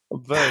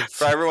 but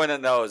For everyone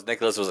that knows,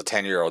 Nicholas was a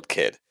 10-year-old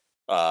kid.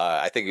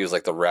 I think he was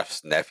like the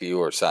ref's nephew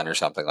or son or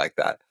something like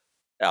that.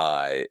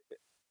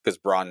 Because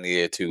Braun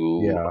needed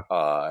to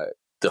yeah,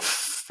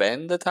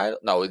 defend the title.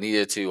 No, he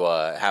needed to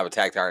have a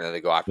tag partner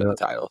to go after the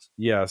titles.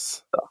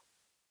 yes, So.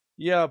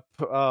 yep.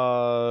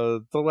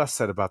 The less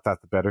said about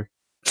that, the better.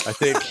 I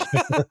think.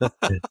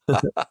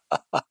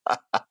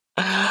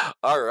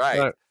 All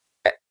right.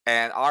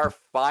 And our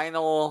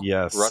final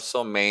Yes.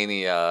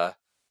 WrestleMania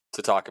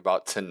to talk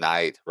about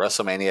tonight,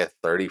 WrestleMania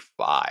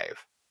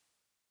 35.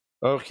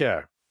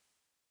 Okay.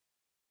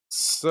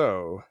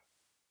 So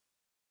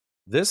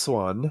this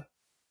one,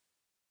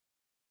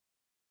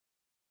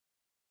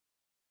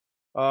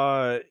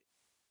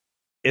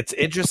 it's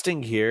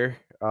interesting here,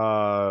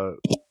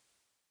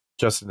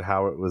 just in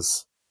how it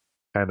was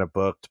kind of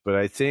booked, but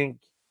I think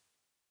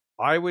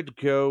I would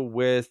go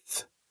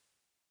with.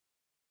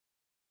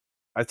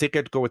 I think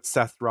I'd go with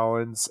Seth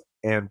Rollins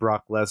and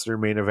Brock Lesnar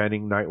main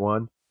eventing night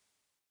one,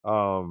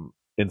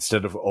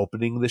 instead of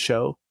opening the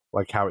show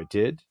like how it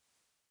did.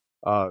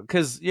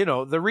 Because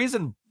the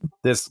reason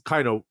this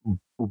kind of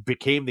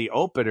became the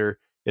opener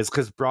is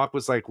because Brock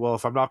was like, "Well,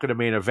 if I'm not going to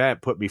main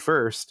event, put me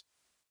first."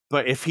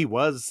 But if he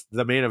was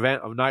the main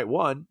event of night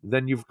one,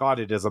 then you've got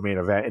it as a main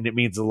event, and it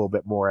means a little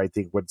bit more, I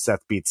think, when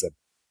Seth beats him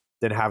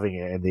than having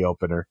it in the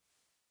opener.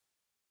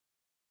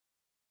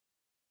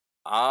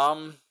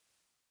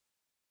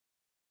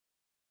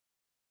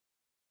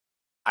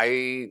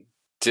 I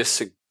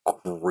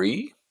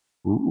disagree.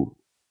 Ooh.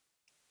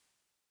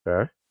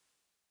 Okay.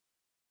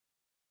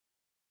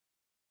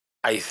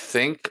 I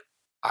think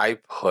I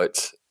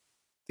put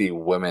the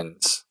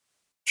women's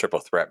triple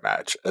threat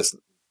match as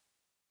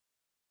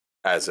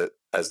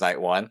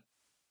night one,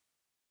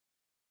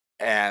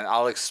 and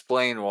I'll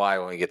explain why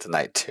when we get to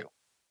night two.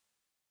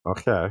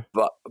 Okay.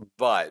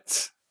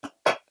 But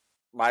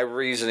my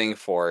reasoning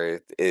for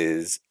it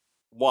is,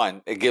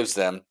 one, it gives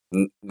them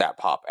that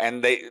pop,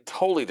 and they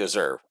totally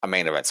deserve a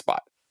main event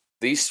spot.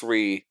 These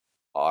three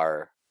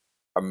are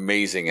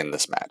amazing in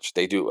this match.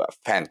 They do a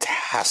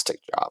fantastic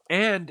job.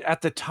 And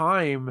at the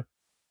time,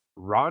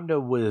 Ronda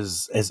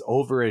was as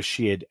over as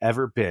she had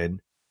ever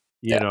been,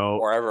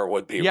 or ever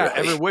would be. Yeah,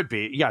 really. ever would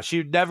be. Yeah,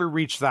 she'd never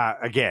reach that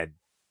again.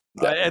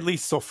 At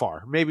least so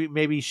far.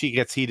 Maybe she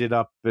gets heated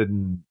up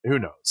and who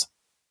knows.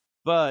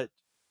 But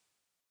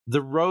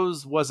the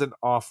rose wasn't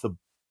off the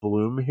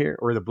bloom here,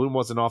 or the bloom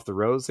wasn't off the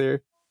rose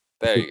here.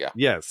 There you go.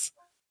 Yes.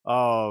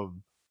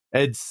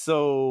 And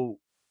so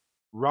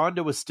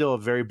Ronda was still a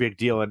very big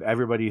deal, and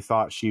everybody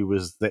thought she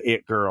was the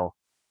it girl.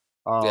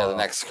 The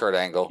next Kurt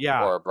Angle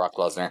or Brock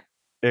Lesnar.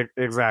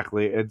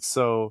 Exactly. And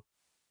so,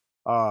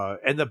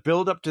 and the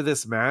build up to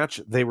this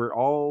match, they were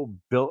all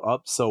built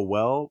up so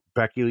well,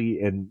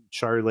 Becky and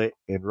Charlotte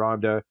and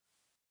Ronda,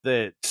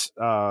 that,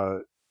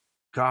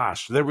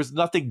 gosh, there was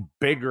nothing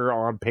bigger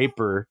on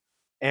paper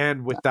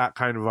and with that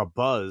kind of a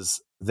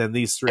buzz than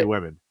these three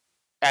women.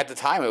 At the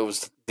time, it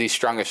was the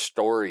strongest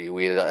story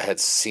we had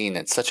seen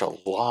in such a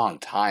long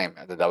time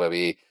at the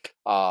WWE.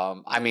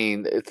 I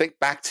mean, think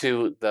back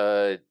to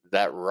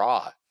that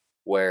Raw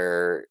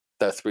where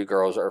the three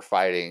girls are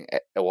fighting.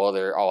 Well,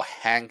 they're all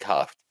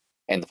handcuffed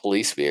in the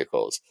police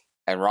vehicles,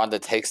 and Ronda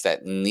takes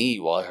that knee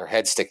while her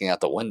head's sticking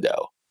out the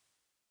window.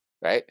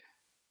 Right?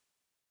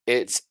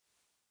 It's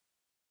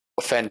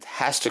a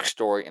fantastic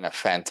story and a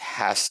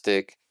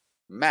fantastic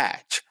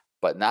match,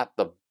 but not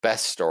the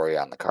best story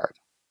on the card.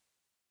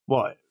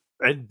 Well,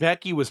 and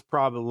Becky was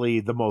probably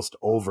the most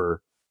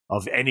over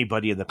of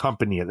anybody in the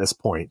company at this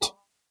point.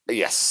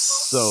 Yes.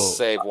 So,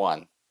 save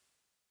one.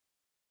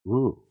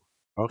 Ooh.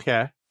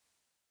 Okay.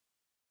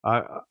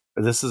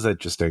 This is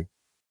interesting.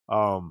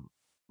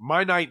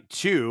 My night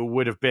 2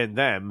 would have been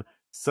them.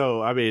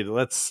 So, I mean,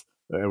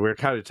 we're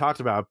kind of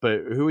talked about,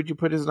 but who would you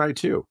put as night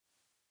 2?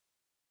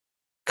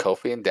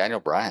 Kofi and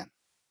Daniel Bryan.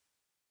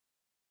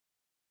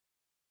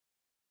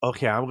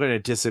 Okay, I'm going to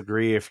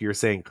disagree if you're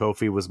saying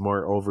Kofi was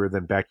more over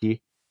than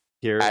Becky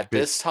here. At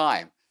this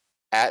time,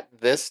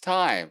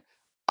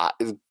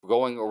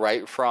 going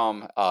right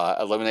from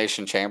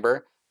Elimination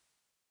Chamber,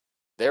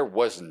 there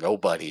was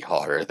nobody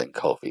harder than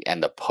Kofi.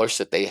 And the push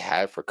that they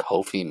had for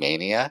Kofi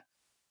Mania,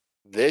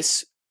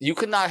 you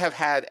could not have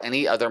had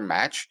any other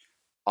match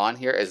on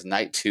here as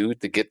night 2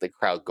 to get the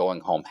crowd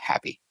going home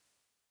happy.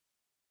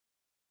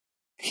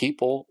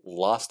 People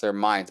lost their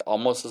minds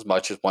almost as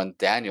much as when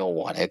Daniel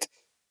won it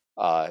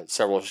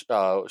several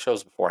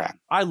shows beforehand.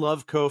 I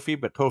love Kofi,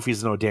 but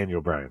Kofi's no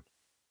Daniel Bryan.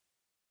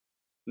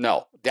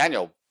 No,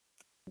 Daniel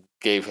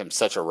gave him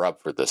such a rub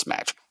for this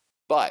match,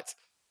 but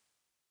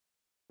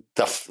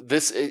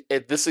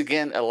this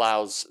again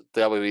allows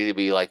WWE to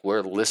be like,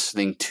 we're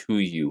listening to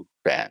you,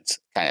 fans,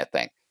 kind of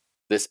thing.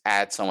 This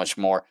adds so much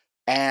more,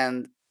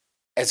 and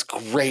as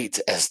great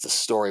as the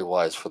story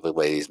was for the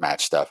ladies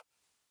match stuff,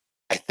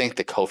 I think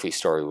the Kofi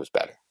story was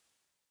better.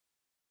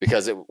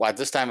 Because at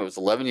this time, it was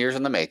 11 years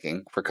in the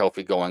making for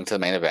Kofi going to the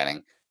main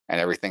eventing and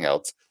everything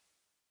else.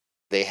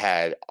 They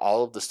had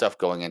all of the stuff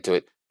going into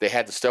it. They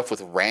had the stuff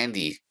with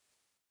Randy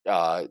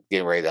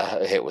getting ready to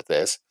hit with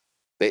this.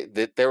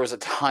 There was a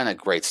ton of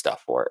great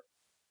stuff for it.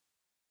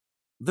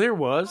 There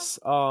was.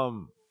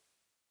 Gosh,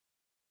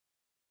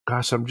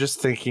 I'm just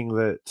thinking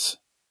that.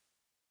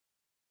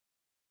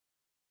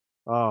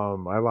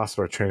 I lost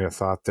my train of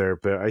thought there,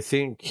 but I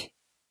think.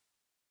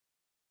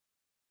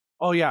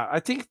 Oh yeah, I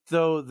think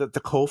though that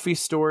the Kofi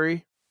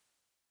story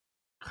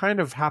kind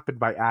of happened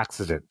by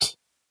accident.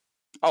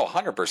 Oh,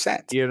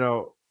 100%. You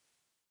know,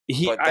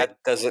 but that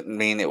doesn't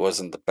mean it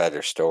wasn't the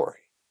better story.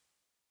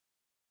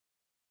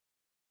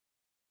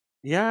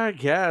 Yeah, I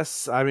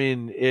guess. I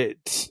mean,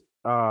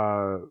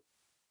 the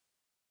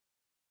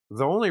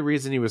only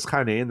reason he was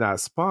kind of in that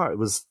spot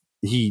was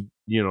they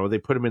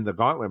put him in the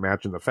gauntlet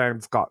match and the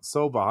fans got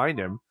so behind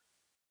him,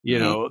 you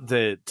know,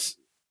 that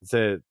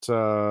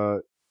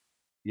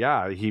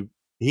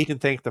he can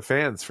thank the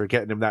fans for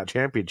getting him that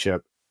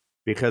championship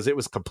because it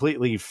was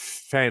completely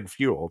fan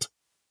fueled.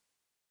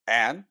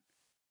 And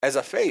as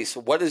a face,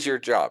 what is your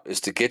job? Is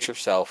to get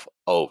yourself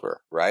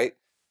over, right?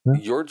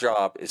 Mm-hmm. Your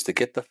job is to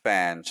get the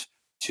fans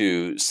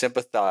to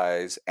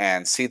sympathize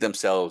and see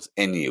themselves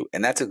in you.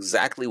 And that's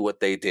exactly what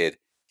they did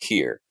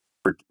here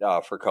for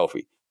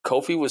Kofi.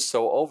 Kofi was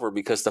so over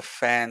because the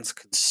fans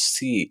could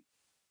see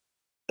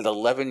the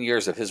 11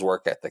 years of his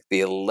work ethic, the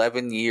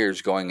 11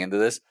 years going into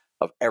this,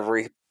 of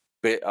every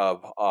bit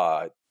of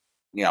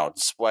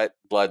sweat,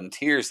 blood, and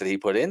tears that he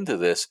put into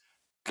this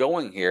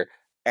going here.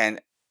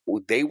 And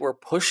they were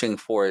pushing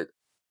for it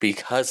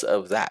because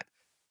of that.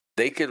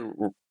 They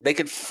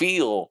could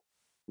feel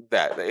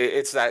that.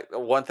 It's that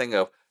one thing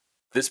of,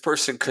 this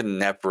person could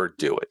never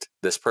do it.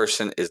 This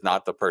person is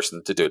not the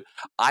person to do it.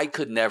 I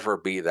could never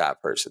be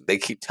that person. They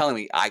keep telling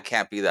me I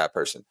can't be that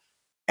person.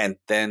 And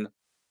then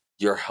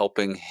you're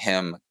helping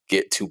him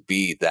get to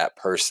be that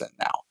person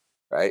now,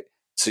 right?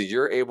 So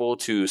you're able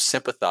to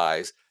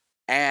sympathize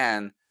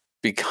and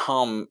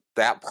become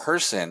that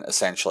person,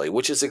 essentially,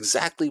 which is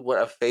exactly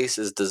what a face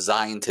is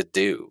designed to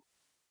do.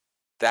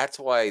 That's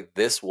why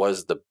this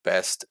was the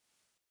best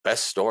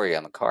story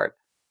on the card.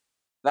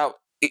 Now,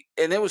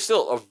 and it was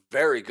still a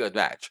very good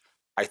match.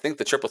 I think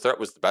the triple threat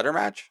was the better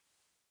match,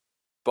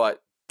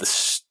 but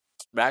the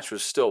match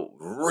was still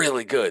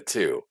really good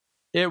too.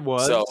 It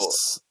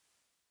was.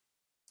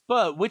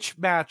 But which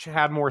match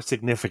had more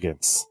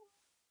significance?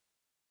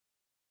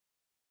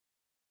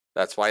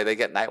 That's why they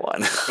get night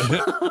 1.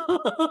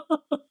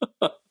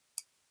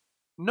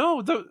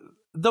 No,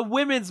 the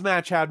women's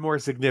match had more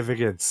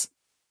significance.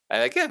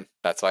 And again,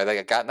 that's why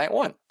they got night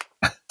 1.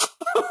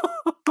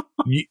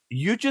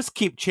 You just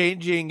keep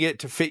changing it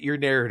to fit your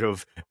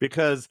narrative,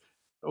 because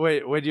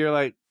when you're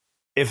like,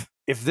 if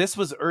if this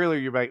was earlier,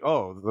 you're like,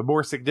 oh, the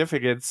more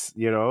significance,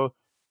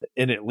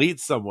 and it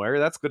leads somewhere,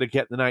 that's going to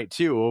get the night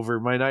 2 over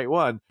my night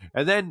 1.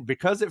 And then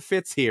because it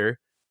fits here,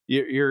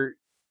 you're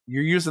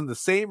using the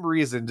same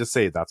reason to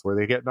say that's where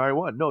they get night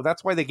 1. No,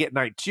 that's why they get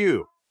night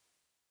 2.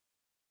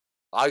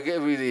 I'll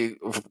give you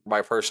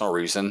my personal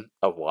reason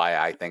of why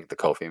I think the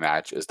Kofi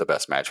match is the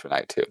best match for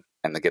night 2,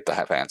 and to get the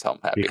fans home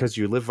happy. Because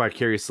you live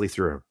vicariously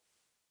through him.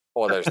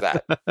 Well, there's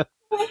that.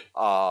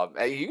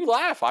 You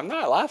laugh. I'm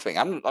not laughing.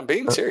 I'm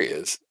being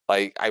serious.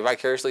 Like, I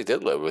vicariously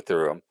did live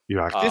through him.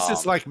 You're like, this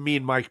is like me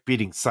and Mike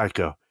beating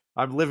Psycho.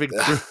 I'm living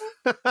through.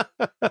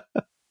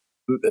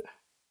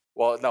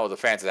 Well, no, the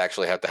fans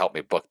actually have to help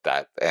me book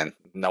that, and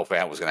no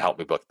fan was going to help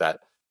me book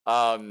that.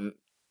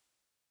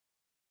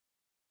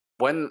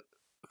 When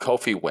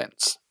Kofi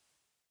wins,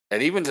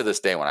 and even to this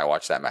day, when I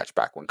watch that match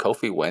back, when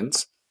Kofi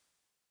wins,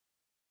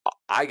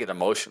 I get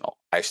emotional.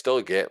 I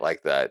still get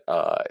like that,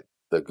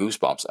 the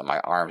goosebumps in my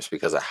arms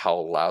because of how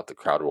loud the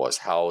crowd was,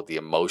 how the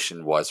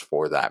emotion was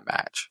for that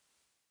match.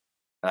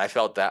 And I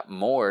felt that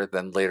more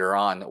than later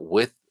on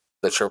with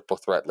the Triple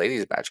Threat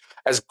Ladies match.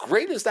 As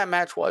great as that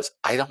match was,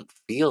 I don't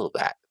feel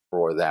that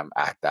for them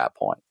at that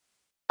point.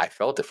 I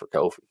felt it for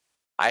Kofi.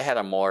 I had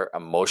a more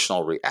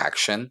emotional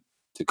reaction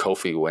to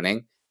Kofi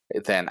winning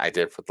than I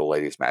did for the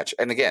ladies match.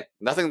 And again,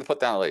 nothing to put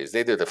down the ladies.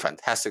 They did a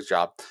fantastic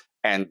job,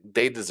 and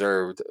they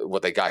deserved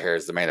what they got here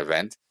as the main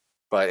event.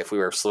 But if we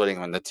were splitting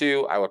them into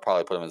 2, I would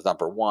probably put them as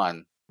number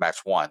 1,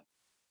 match 1,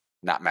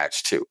 not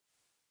match 2.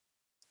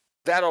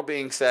 That all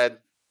being said,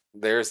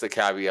 there's the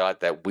caveat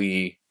that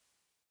we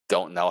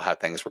don't know how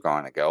things were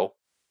going to go.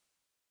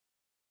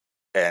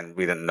 And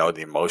we didn't know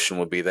the emotion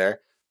would be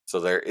there.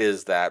 So there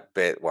is that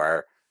bit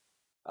where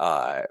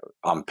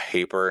on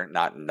paper,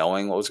 not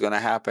knowing what was going to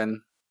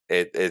happen,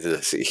 it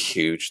is a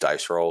huge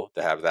dice roll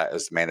to have that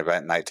as the main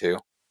event night 2.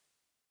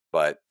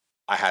 But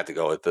I had to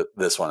go with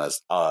this one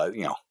as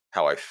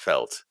how I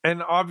felt.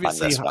 And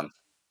obviously, on this one.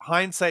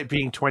 Hindsight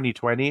being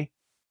 2020,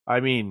 I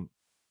mean,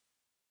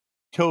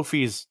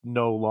 Kofi's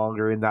no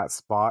longer in that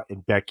spot,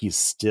 and Becky's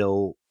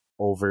still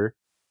over.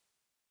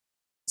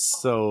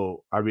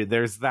 So, I mean,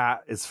 there's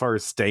that as far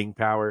as staying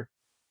power.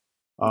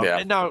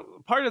 And now,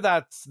 part of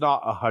that's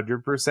not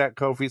 100%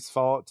 Kofi's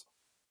fault,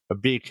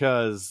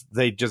 because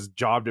they just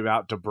jobbed him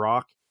out to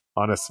Brock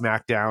on a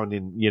SmackDown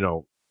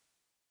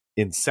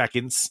in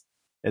seconds,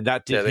 and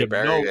that did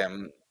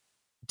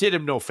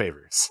him no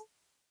favors.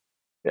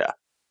 Yeah,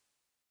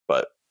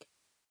 but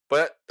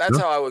that's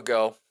how I would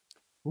go.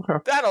 Okay.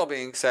 That all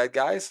being said,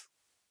 guys,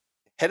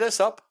 hit us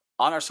up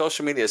on our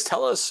social medias.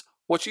 Tell us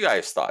what you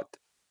guys thought.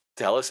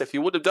 Tell us if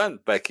you would have done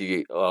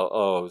Becky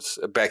and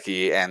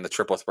the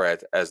Triple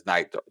Threat as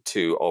night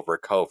 2 over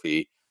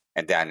Kofi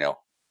and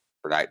Daniel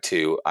for night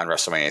 2 on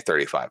WrestleMania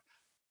 35.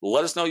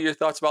 Let us know your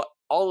thoughts about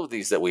all of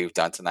these that we've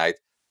done tonight,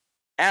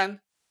 and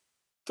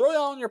throw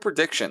down your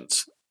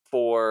predictions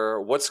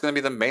for what's going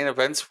to be the main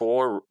events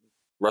for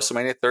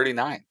WrestleMania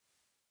 39.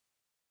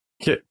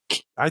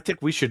 I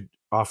think we should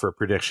offer a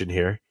prediction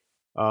here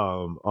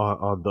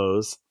on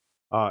those.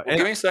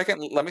 Give me a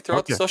second. Let me throw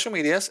out the social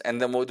medias, and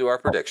then we'll do our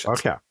predictions.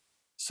 Okay.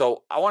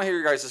 So I want to hear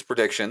your guys'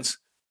 predictions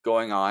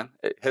going on.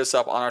 Hit us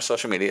up on our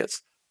social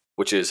medias,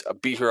 which is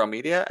Be Hero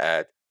Media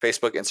at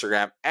Facebook,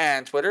 Instagram,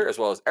 and Twitter, as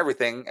well as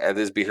everything that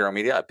is Be Hero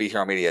Media at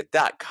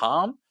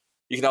BeHeroMedia.com.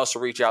 You can also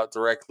reach out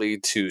directly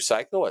to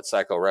Psycho at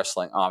Psycho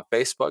Wrestling on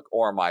Facebook,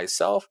 or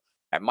myself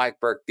at Mike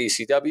Burke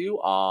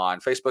DCW on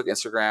Facebook,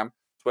 Instagram,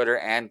 Twitter,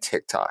 and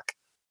TikTok.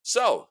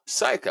 So,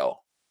 Psycho,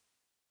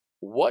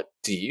 what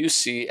do you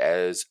see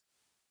as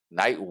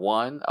night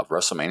 1 of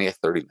WrestleMania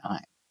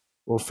 39?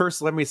 Well,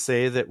 first, let me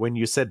say that when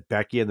you said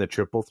Becky and the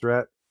Triple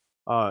Threat,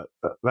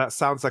 that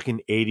sounds like an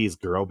 80s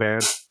girl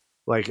band.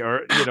 Like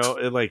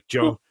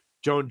Joan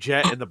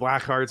Jett and the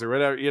Blackhearts or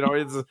whatever.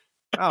 It's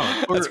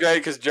that's great,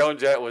 because Joan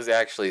Jett was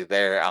actually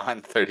there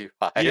on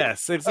 35.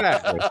 Yes,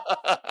 exactly.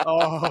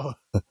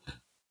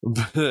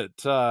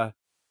 But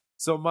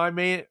so my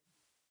main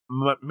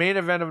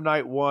event of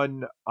night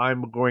 1,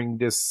 I'm going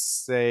to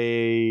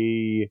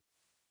say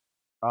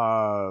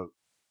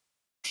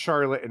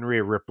Charlotte and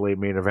Rhea Ripley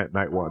main event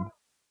night 1.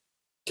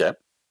 Okay,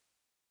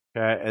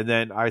 and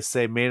then I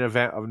say main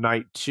event of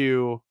night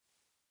 2.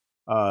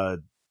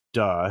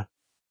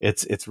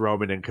 It's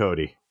Roman and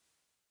Cody.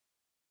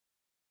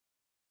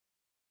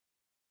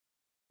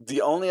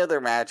 The only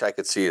other match I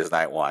could see is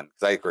night 1,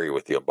 because I agree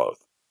with you on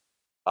both.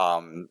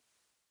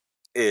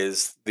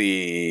 Is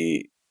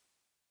the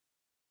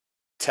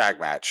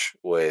tag match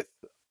with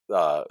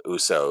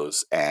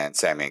Usos and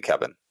Sami and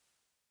Kevin.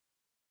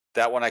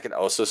 That one I can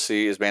also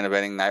see is main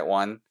eventing night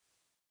 1,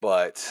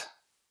 but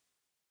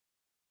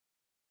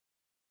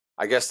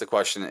I guess the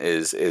question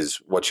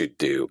is what you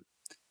do.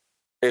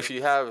 If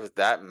you have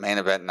that main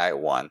event night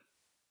 1,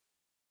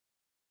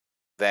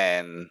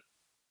 then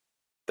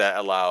that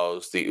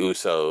allows the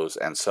Usos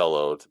and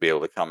Solo to be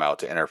able to come out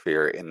to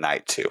interfere in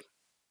night 2.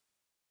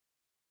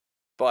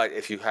 But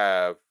if you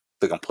have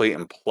the complete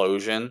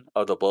implosion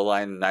of the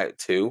Bloodline night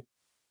 2,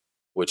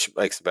 which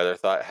makes a better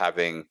thought,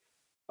 having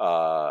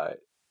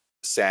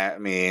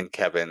Sammy and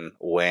Kevin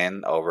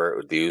win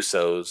over the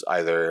Usos,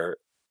 either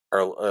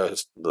or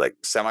like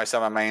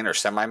semi main or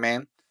semi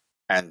main,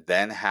 and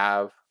then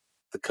have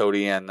the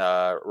Cody and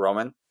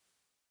Roman,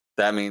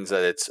 that means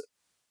that it's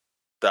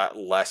that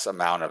less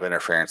amount of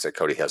interference that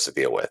Cody has to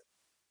deal with.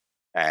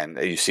 And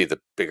you see the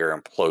bigger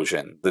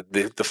implosion,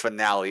 the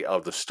finale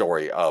of the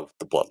story of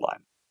the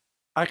bloodline.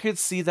 I could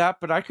see that,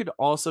 but I could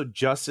also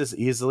just as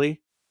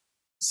easily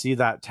see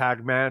that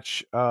tag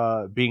match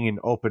being an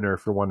opener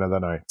for one of the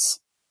nights.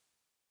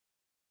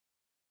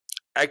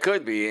 I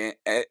could be,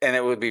 and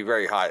it would be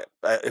very hot.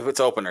 If it's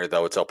opener,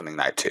 though, it's opening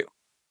night too.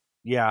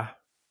 Yeah,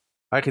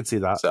 I could see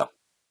that. So,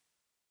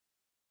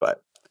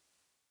 but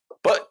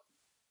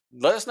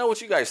let us know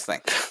what you guys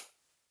think.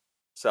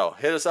 So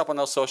hit us up on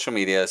those social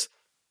medias.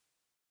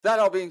 That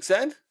all being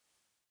said, a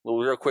little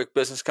real quick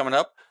business coming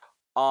up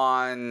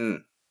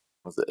on,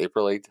 was it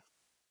April 8th?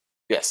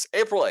 Yes,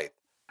 April 8th.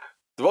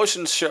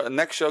 Devotion's show,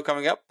 next show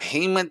coming up,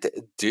 Payment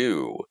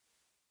Due.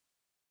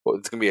 Well,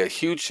 it's going to be a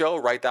huge show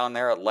right down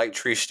there at Light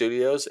Tree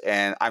Studios,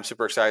 and I'm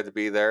super excited to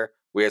be there.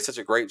 We had such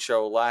a great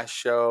show last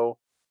show.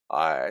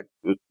 I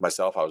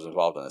was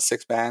involved in a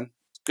 6-man.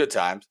 Good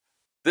times.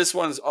 This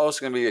one's also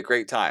going to be a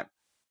great time.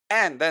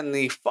 And then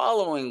the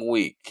following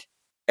week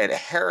in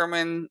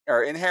Harriman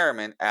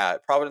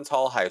at Providence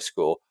Hall High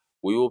School,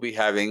 we will be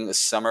having a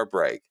summer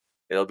break.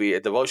 It'll be a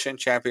Devotion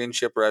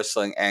Championship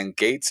Wrestling and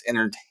Gates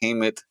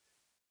Entertainment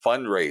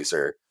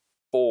fundraiser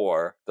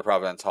for the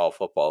Providence Hall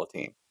football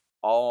team.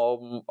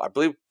 I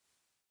believe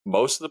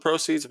most of the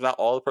proceeds, if not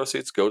all the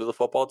proceeds, go to the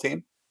football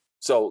team.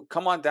 So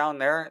come on down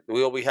there.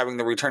 We'll be having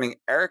the returning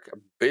Eric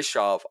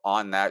Bischoff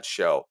on that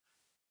show.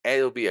 And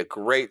it'll be a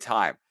great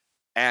time.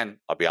 And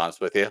I'll be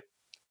honest with you,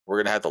 we're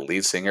going to have the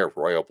lead singer of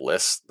Royal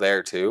Bliss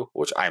there too,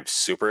 which I'm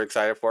super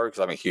excited for because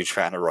I'm a huge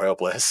fan of Royal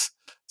Bliss.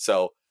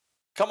 So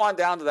come on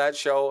down to that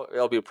show.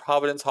 It'll be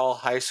Providence Hall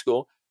High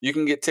School. You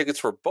can get tickets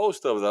for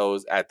both of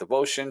those at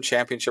Devotion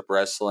Championship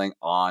Wrestling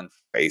on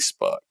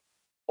Facebook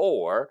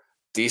or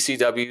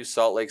DCW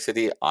Salt Lake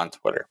City on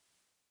Twitter.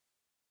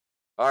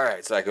 All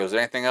right, Psycho, is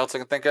there anything else I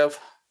can think of?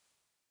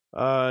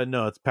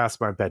 No, it's past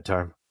my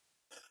bedtime.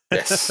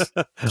 Yes.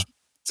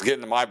 It's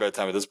getting to my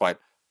bedtime at this point.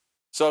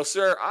 So,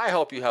 sir, I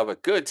hope you have a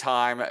good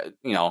time,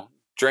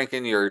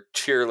 drinking your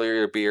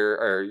cheerleader beer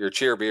or your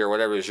cheer beer,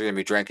 whatever it is you're going to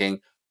be drinking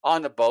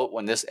on the boat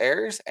when this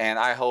airs. And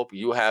I hope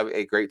you have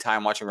a great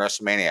time watching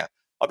WrestleMania.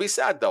 I'll be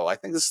sad, though. I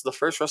think this is the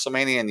first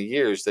WrestleMania in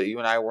years that you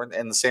and I weren't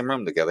in the same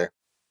room together.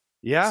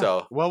 Yeah.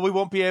 So, well, we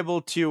won't be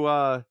able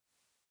to,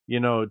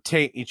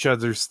 taint each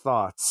other's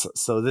thoughts.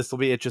 So this will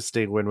be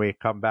interesting when we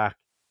come back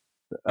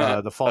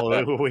the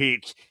following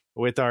week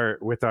with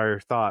our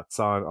thoughts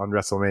on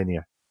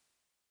WrestleMania.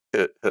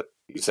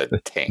 You said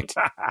taint.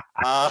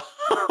 And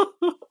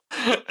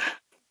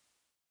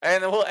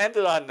we'll end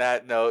it on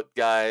that note,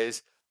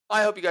 guys.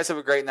 I hope you guys have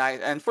a great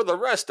night. And for the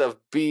rest of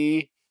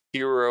Be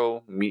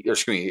Hero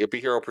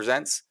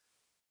Presents,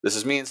 this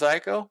is me and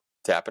Psycho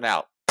tapping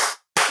out.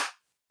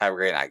 Have a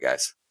great night,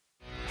 guys.